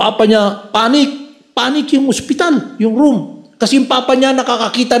day yung papa niya, panic yung hospital, yung room. Kasi yung papa niya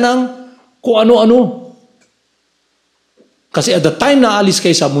nakakakita ng kung ano-ano. Kasi at the time na alis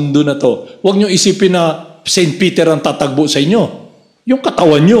kayo sa mundo na to, huwag niyo isipin na St. Peter ang tatagbo sa inyo. Yung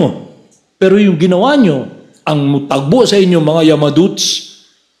katawan nyo. Pero yung ginawa nyo, ang tagbo sa inyo, mga Yamaduts,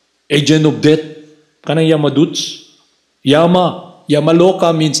 agent of death. Kanang Yamaduts?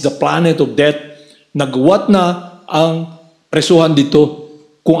 Yamaloka means the planet of death. Nagwat na ang presuhan dito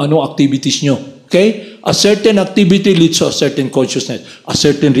kung ano activities nyo. Okay? A certain activity leads to a certain consciousness, a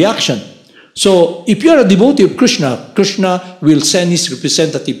certain reaction. So, if you are a devotee of Krishna, Krishna will send his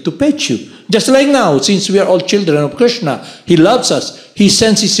representative to fetch you. Just like now, since we are all children of Krishna, he loves us. He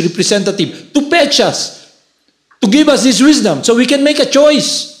sends his representative to fetch us, to give us this wisdom, so we can make a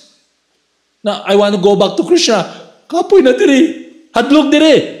choice. Now, I want to go back to Krishna. Kapoy na diri. Hadlok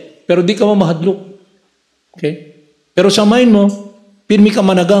diri. Pero di ka mahadlok. Okay? Pero sa mind mo, pirmi ka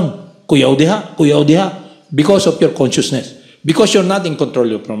managang. Kuyaw diha. Because of your consciousness. Because you're not in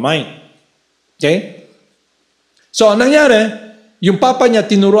control of your mind. Okay? So, ang nangyari, yung papa niya,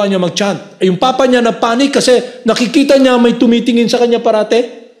 tinuruan niya mag-chant. Yung papa niya na-panic kasi nakikita niya may tumitingin sa kanya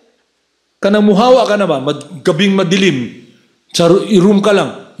parate. Kanang muhawa ka na ba? Gabing madilim. Sa room ka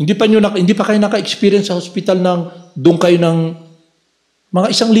lang. Hindi pa kayo naka-experience sa hospital ng doon kayo ng mga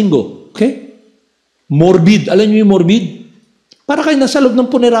 1 linggo. Okay? Morbid. Alam niyo yung morbid? Para kayo nasa loob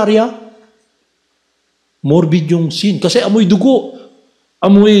ng punerarya. Morbid yung scene. Kasi amoy dugo.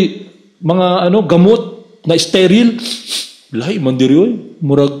 Amoy mga gamot na sterile. Lahi, mandiri yun.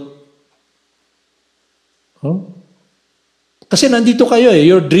 Murag. Huh? Kasi nandito kayo eh.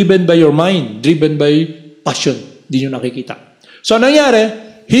 You're driven by your mind. Driven by passion. Hindi nyo nakikita. So, nangyari,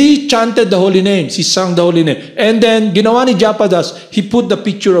 he chanted the holy names. He sang the holy name. And then, ginawa ni Japadas, he put the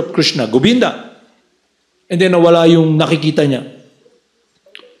picture of Krishna, Govinda. And then, nawala yung nakikita niya.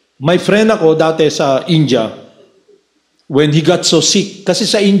 My friend ako dati sa India, when he got so sick, kasi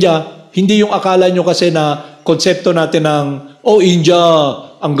sa India, hindi yung akala nyo kasi na konsepto natin ng, India,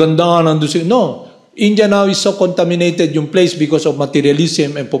 ang ganda nga nandun siya. No. India now is so contaminated yung place because of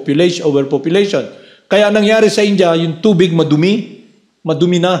materialism and overpopulation. Kaya nangyari sa India, yung tubig madumi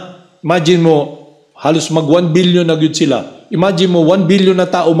na. Imagine mo, halos mag 1 billion na yun sila. Imagine mo, 1 billion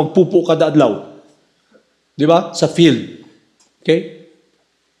na tao magpupo kada adlaw. Di ba? Sa field. Okay?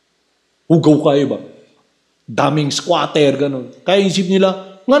 Hugaw kayo ba? Daming squatter, ganun. Kaya isip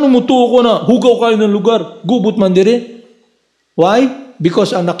nila, nga nung mutuo ko na, hugaw kayo ng lugar, gubot man dire. Why?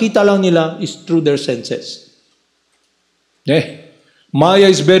 Because ang nakita lang nila is through their senses.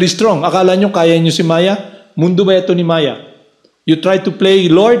 Maya is very strong. Akala nyo, kaya nyo si Maya? Mundo ba ito ni Maya? You try to play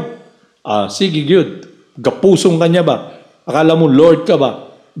Lord? Sige, good. Gapusong ka niya ba? Akala mo, Lord ka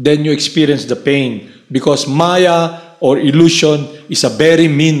ba? Then you experience the pain. Because Maya or illusion is a very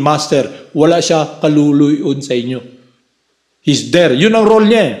mean master. Wala siya kaluluyon sa inyo. He's there. Yun ang role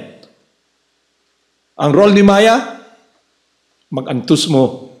niya. Ang role ni Maya, mag-antus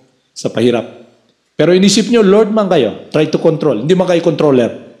mo sa pahirap. Pero inisip nyo, Lord man kayo. Try to control. Hindi man kayo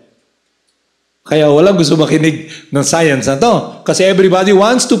controller. Kaya walang gusto makinig ng science na to. Kasi everybody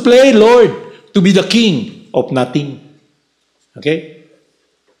wants to play Lord, to be the king of nothing. Okay?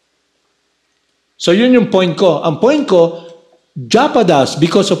 So yun yung point ko. Ang point ko, Japadas,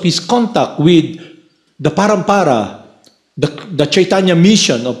 because of his contact with the Parampara, the Chaitanya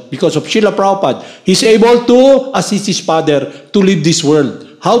mission, because of Srila Prabhupada, he's able to assist his father to live this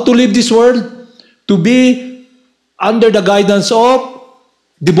world. How to live this world? To be under the guidance of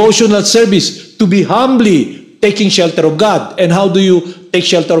devotional service, to be humbly taking shelter of God. And how do you take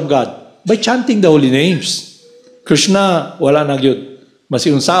shelter of God? By chanting the holy names. Krishna, wala na yun.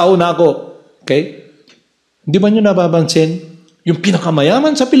 Masiunsao na ako. Okay? Hindi ba nyo nababansin? Yung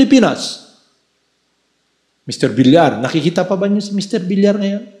pinakamayaman sa Pilipinas, Mr. Villar. Nakikita pa ba niyo si Mr. Villar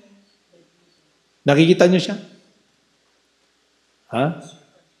ngayon? Nakikita niyo siya? Ha?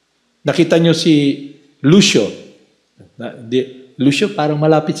 Nakita niyo si Lucio? Lucio parang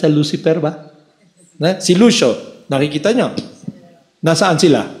malapit sa Lucifer ba? Si Lucio, nakikita nyo. Nasaan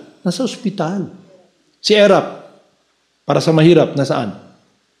sila? Nasa ospital. Si Erap, para sa mahirap, nasaan?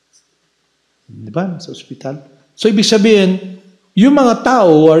 Di ba? Nasa ospital. So, ibig sabihin, yung mga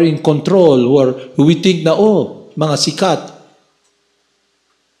tao who are in control, who we think na, mga sikat,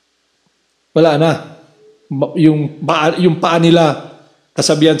 wala na. Yung paa nila,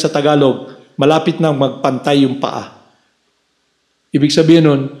 kasabihan sa Tagalog, malapit na magpantay yung paa. Ibig sabihin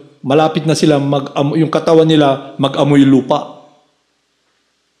nun, malapit na sila, yung katawan nila, mag-amoy lupa.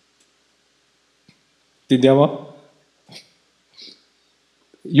 Tindihan mo?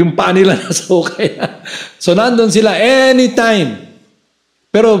 Yung paa nila nasa okay na. So, nandun sila anytime.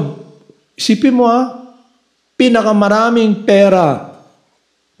 Pero, isipin mo pinakamaraming pera,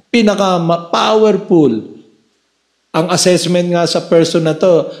 pinaka-powerful, ang assessment nga sa person na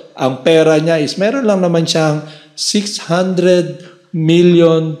to, ang pera niya is, meron lang naman siyang $600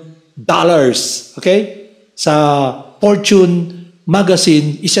 million. Okay? Sa Fortune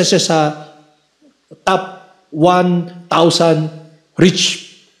magazine, isa siya sa top 1,000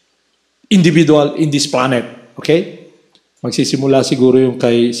 rich individual in this planet. Okay? Magsisimula siguro yung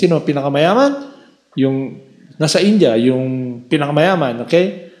kay, sino pinakamayaman? Yung nasa India, yung pinakamayaman.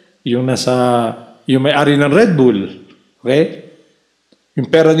 Okay? Yung may-ari ng Red Bull. Okay? Yung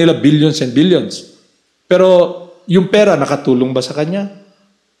pera nila, billions and billions. Pero, yung pera, nakatulong ba sa kanya?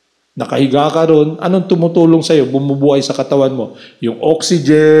 Nakahiga ka ron, anong tumutulong sa'yo? Bumubuhay sa katawan mo. Yung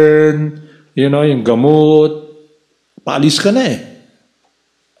oxygen, yung gamot, paalis ka na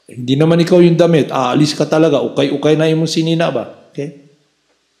Hindi naman ikaw yung damit, aalis ka talaga, ukay-ukay na yung sinina ba? Okay?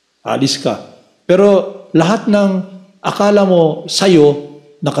 Aalis ka. Pero lahat ng akala mo sa'yo,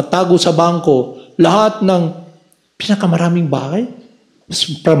 nakatago sa bangko, lahat ng pinakamaraming bahay,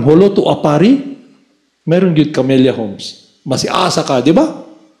 from Holo to Apari, meron yun Camellia Homes. Masiasa ka, di ba?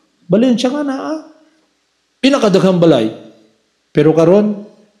 Balin siya nga na pinakadaghang balay. Pero karon,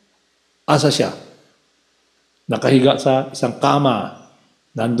 asa siya? Nakahiga sa isang kama,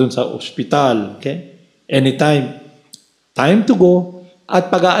 nandun sa ospital, okay? Anytime. Time to go. At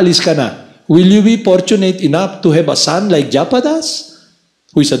pag-aalis ka na, will you be fortunate enough to have a son like Japadas,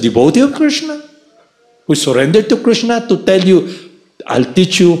 who is a devotee of Krishna, who surrendered to Krishna to tell you, I'll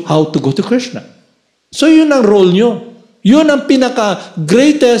teach you how to go to Krishna. So yun ang role nyo. Yun ang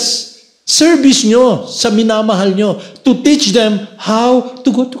pinaka-greatest service nyo sa minamahal nyo, to teach them how to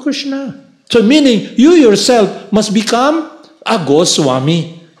go to Krishna. So meaning, you yourself must become a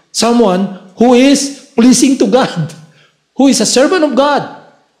Goswami, someone who is pleasing to God, who is a servant of God.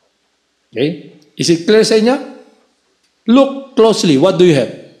 Okay? Is it clear sa inyo? Look closely. What do you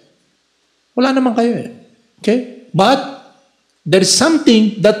have? Wala naman kayo Okay? But, there is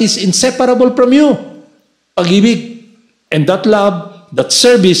something that is inseparable from you. Pag-ibig. And that love, that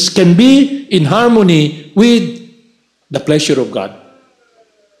service can be in harmony with the pleasure of God.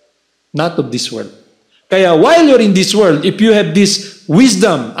 Not of this world. Kaya while you're in this world, if you have this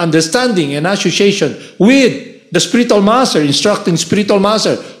wisdom, understanding, and association with the spiritual master, instructing spiritual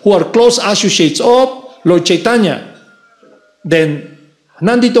master, who are close associates of Lord Chaitanya, then,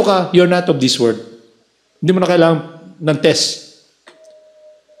 nandito ka, you're not of this world. Hindi mo na kailangan ng test.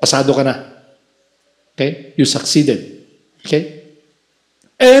 Pasado ka na. Okay? You succeeded. Okay?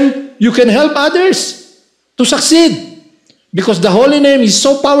 And you can help others to succeed. Because the holy name is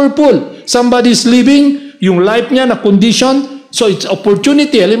so powerful. Somebody is living yung life niya na condition, so it's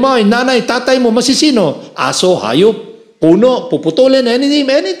opportunity. Alam mo, nanay, tatay mo, masisino? Aso, hayop, puno, puputulin, anything.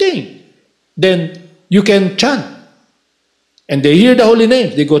 Then, you can chant. And they hear the holy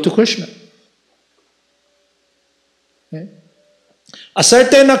name, they go to Krishna. Okay? A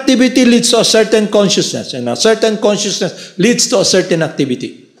certain activity leads to a certain consciousness, and a certain consciousness leads to a certain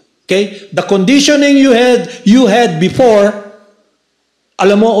activity. Okay? The conditioning you had before,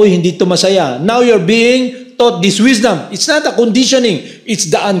 alam mo, hindi to masaya. Now you're being taught this wisdom. It's not a conditioning, it's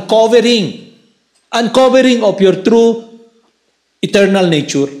the uncovering. Uncovering of your true eternal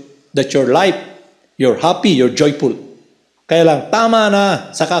nature, that your life, you're happy, you're joyful. Kaya lang, tama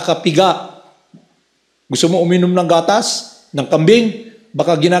na sa kakapiga. Gusto mo uminom ng gatas, ng kambing,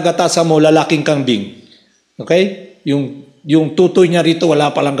 baka ginagatasan mo lalaking kambing. Okay? Yung tutoy niya rito,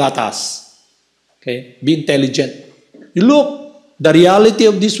 wala palang gatas. Okay? Be intelligent. You look, the reality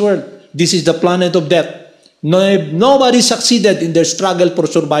of this world, this is the planet of death. Nobody succeeded in their struggle for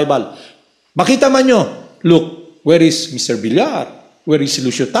survival. Makita man nyo, look, where is Mr. Villar? Where is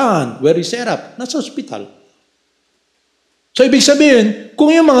Lucio Tan? Where is Serap? Nasa hospital. So, ibig sabihin,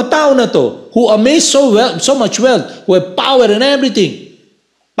 kung yung mga tao na to, who amaze so much wealth, who have power and everything,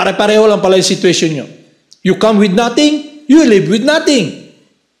 pare-pareho lang pala yung situation nyo. You come with nothing, you live with nothing.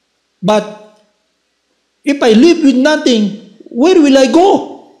 But, If I live with nothing, where will I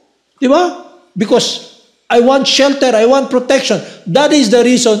go? Diba? Because I want shelter, I want protection. That is the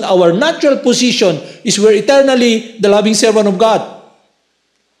reason our natural position is we're eternally the loving servant of God.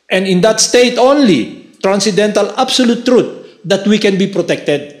 And in that state only, transcendental absolute truth, that we can be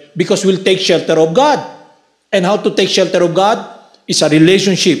protected because we'll take shelter of God. And how to take shelter of God? It's a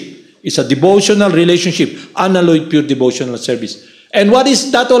relationship. It's a devotional relationship, unalloyed pure devotional service. And what is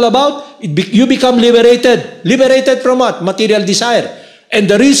that all about? You become liberated. Liberated from what? Material desire. And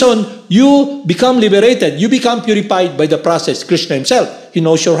the reason you become liberated, you become purified by the process, Krishna himself. He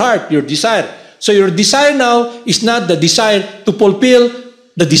knows your heart, your desire. So your desire now is not the desire to fulfill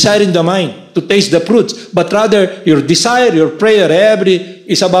the desire in the mind, to taste the fruits, but rather your desire, your prayer,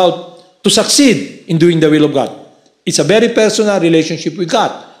 is about to succeed in doing the will of God. It's a very personal relationship with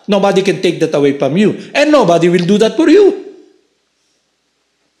God. Nobody can take that away from you. And nobody will do that for you.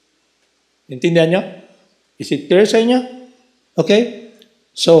 Intindihan niyo? Is it clear sa inyo? Okay?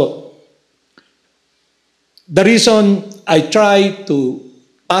 So, the reason I try to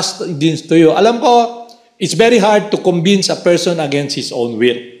pass this to you, alam ko, it's very hard to convince a person against his own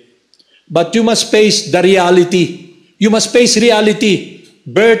will. But you must face the reality. You must face reality.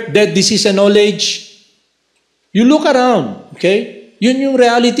 Birth, death, disease, and old age. You look around, okay? Yun yung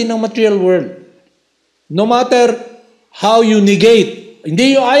reality ng material world. No matter how you negate,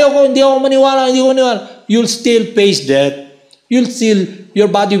 hindi ako maniwala, you'll still face death. Your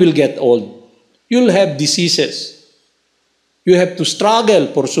body will get old. You'll have diseases. You have to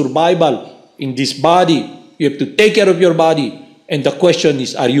struggle for survival in this body. You have to take care of your body. And the question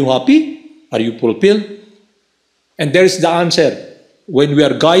is, are you happy? Are you fulfilled? And there's the answer. When we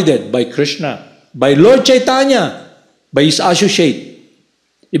are guided by Krishna, by Lord Chaitanya, by his associate.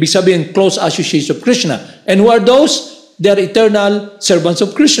 Ibig sabihin, close associates of Krishna. And who are those? They are eternal servants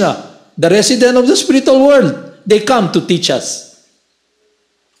of Krishna. The resident of the spiritual world. They come to teach us.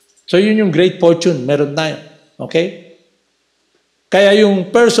 So yun yung great fortune. Meron tayo. Okay? Kaya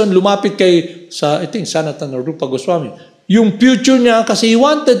yung person lumapit kay, I think, Sanatan or Rupa Goswami, yung future niya, kasi he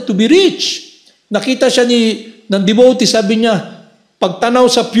wanted to be rich. Nakita siya ng devotee, sabi niya, pagtanaw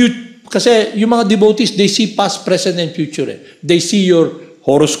sa future, kasi yung mga devotees, they see past, present, and future. They see your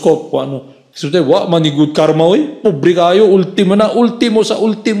horoscope, kung ano. So, manigud karma, pobre kayo, ultimo na ultimo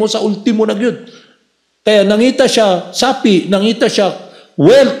na yun. Kaya nangita siya, sapi, nangita siya,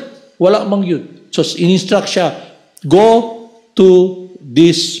 wealth, wala mang yun. So, in-instruct siya, go to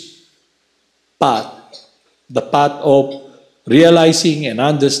this path, the path of realizing and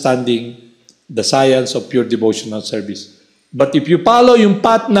understanding the science of pure devotional service. But if you follow yung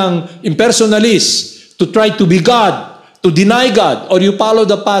path ng impersonalist to try to be God, to deny God, or you follow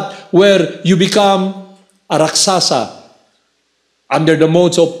the path where you become a raksasa under the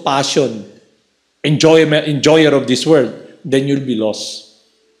modes of passion, enjoyer of this world, then you'll be lost.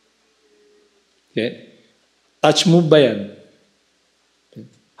 Okay? Touch move ba yan?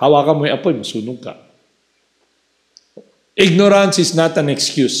 Hawakan mo yung apoy, masunog ka. Ignorance is not an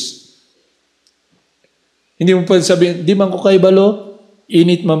excuse. Hindi mo pwede sabihin, di man ko kay balo,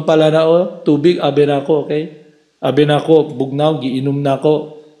 init man pala na o, tubig, abi na ako, okay? Abi na ako, bugnaw, giinom na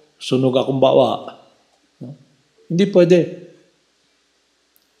ako, sunog akong bawa. No? Hindi pwede.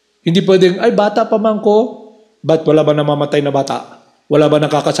 Hindi pwede, ay bata pa man ko, ba't wala ba namamatay na bata? Wala ba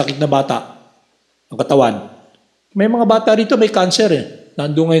nakakasakit na bata? Ang katawan. May mga bata rito, may cancer eh.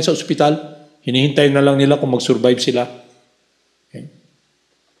 Nandun ngayon sa ospital, hinihintay na lang nila kung mag-survive sila. Okay.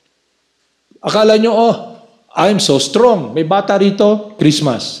 Akala nyo, I'm so strong. May bata rito,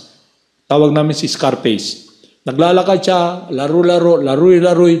 Christmas. Tawag namin si Scarface. Naglalakad siya, laro-laro,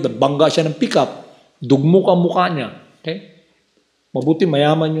 laroy-laroy, nabangga siya ng pick-up, dugmok ang mukha niya. Okay? Mabuti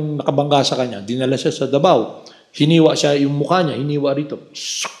mayaman yung nakabangga sa kanya. Dinala siya sa Davao. Hiniwa siya yung mukha niya, hiniwa rito.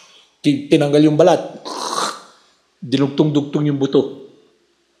 Tinanggal yung balat. Dinugtong-dugtong yung buto.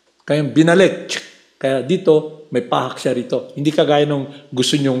 Kaya binalik. Kaya dito, may pahak siya rito. Hindi kagaya nung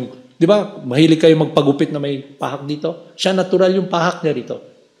gusto nyong, di ba, mahilig kayo magpagupit na may pahak dito. Siya natural yung pahak niya rito.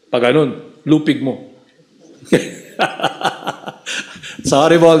 Pag ganun, lupig mo.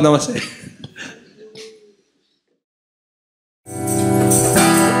 Sorry, Bol, namaste.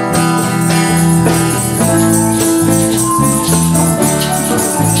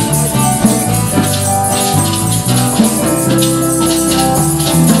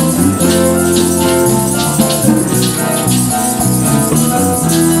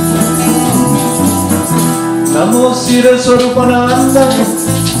 Namo Siddhaswarupananda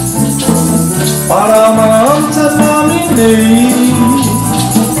Paramahamsa namine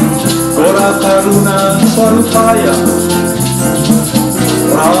Karuna Swarupaya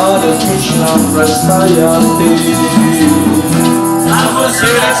Radha Krishna Prastayate. Namo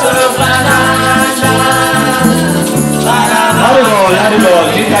Siddhaswarupananda. Haribol, Haribol,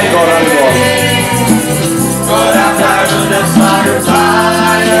 Nitai Gaur Haribol.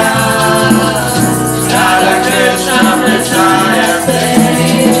 Siddhaswarupaya. Radha Krishna Prastayate.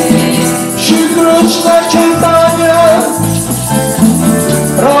 Shri Krishna Chaitanya,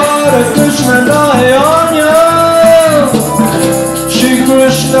 Radha Krishna Dayanya. Shri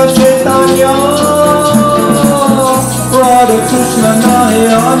Krishna Chaitanya, Radha Krishna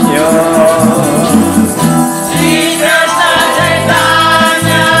Dayanya. Shri Krishna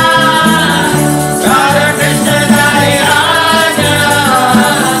Chaitanya, Radha Krishna Dayanya.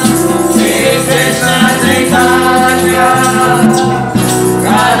 Shri Krishna Chaitanya,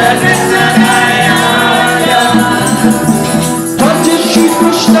 Radha Krishna Dayanya. Bhajan Shri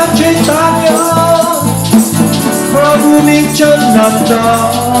Krishna Chaitanya, Prabhu Nityananda.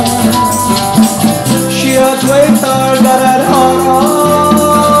 Shri Advaita Gadadhara,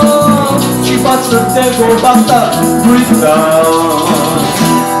 Shri Vasudeva Gopata Vrinda.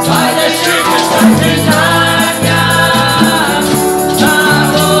 Bhajan Shri Krishna Chaitanya,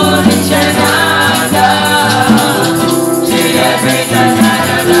 Prabhu Nityananda. Shri Advaita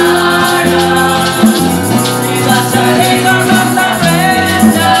Gadadhara, Shri Vasudeva Gopata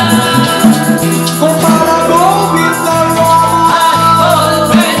Vrinda. Gopala Govinda Rama,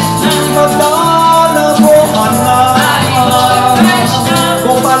 Madana Mohana.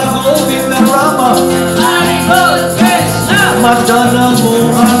 Gopala Govinda Rama, Madana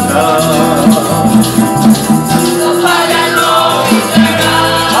Mohana.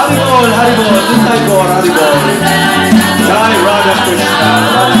 Haribol, Haribol, Nitai Gaur Haribol. Jai Radha Krishna,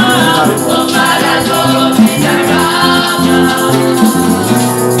 Haribol.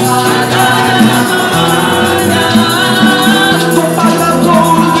 Gopala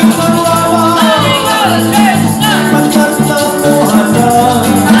Govinda Rama, Madana Mohana.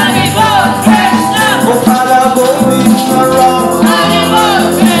 Gopala Govinda Rama,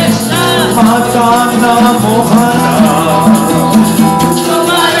 Madana Mohana.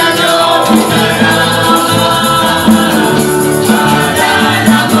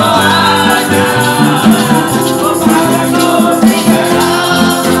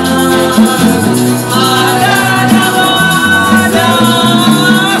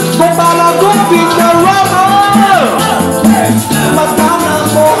 Gopala Govinda Rama, Madana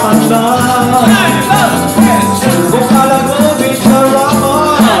Mohana. Gopala Govinda Rama,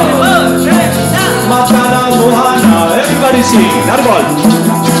 Madana Mohana. Everybody sing. Haribol.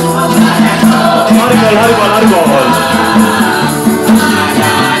 Haribol, Haribol, Haribol.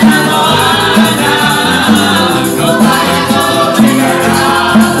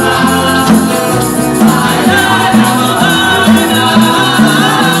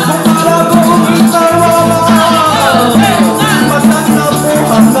 Gopala Govinda Rama, Madana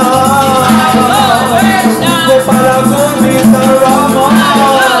Mohana. Gopala Govinda Rama,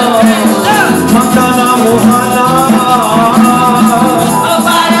 Madana Mohana. Gopala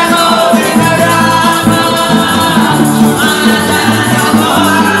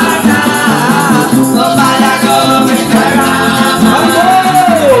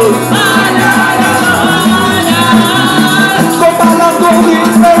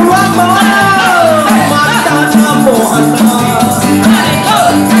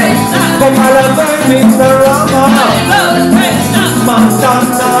Govinda Rama, Madana Mohana. Gopala Govinda Rama,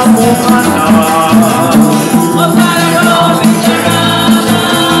 Madana Mohana.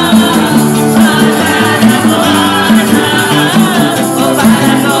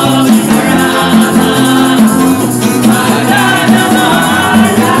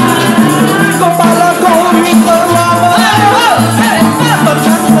 Gopala Govinda Rama,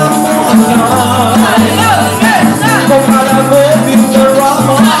 Madana Mohana. Gopala Govinda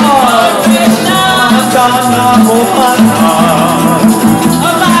Rama, Madana Mohana.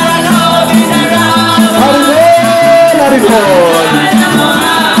 Haribol, Haribol.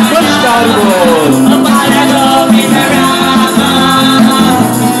 Krishna Haribol.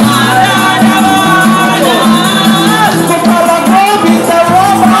 Gopala Govinda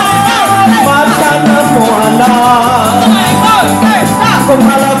Rama, Madana Mohana.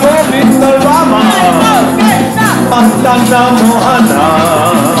 Gopala Govinda Rama, Madana Mohana.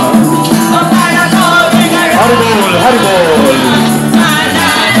 Haribol, Haribol.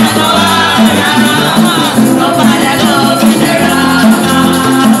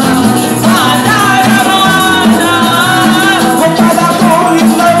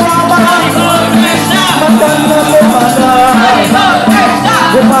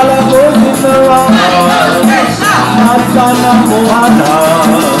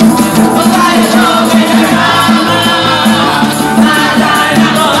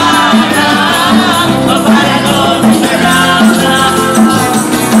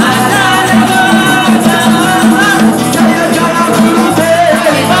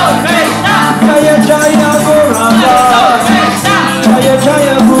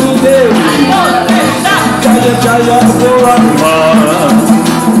 Jaya Gauranga.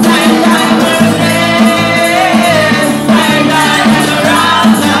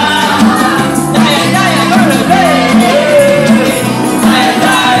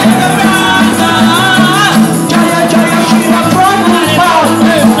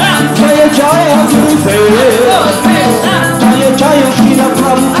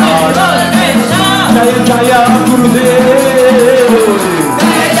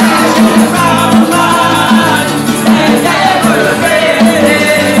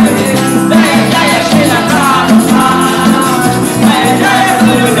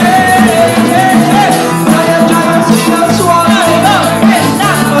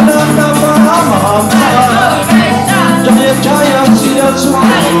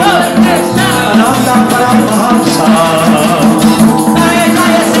 Siddhaswarupananda Paramahamsa.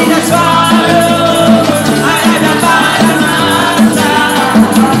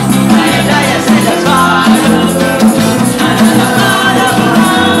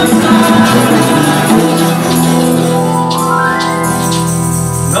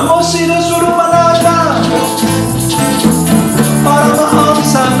 Namo Siddhaswarupananda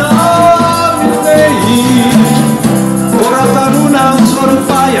Paramahamsa Namine Ora Karunam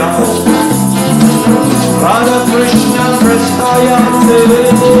Swarupaya Radha Krishna Prestaya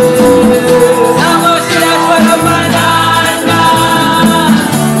Namo Siddhaswarupananda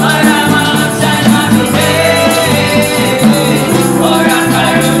Paramahamsa Namine Ora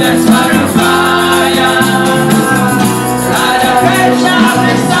Karuna Swarupaya Radha Krishna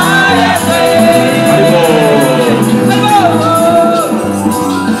Prestaya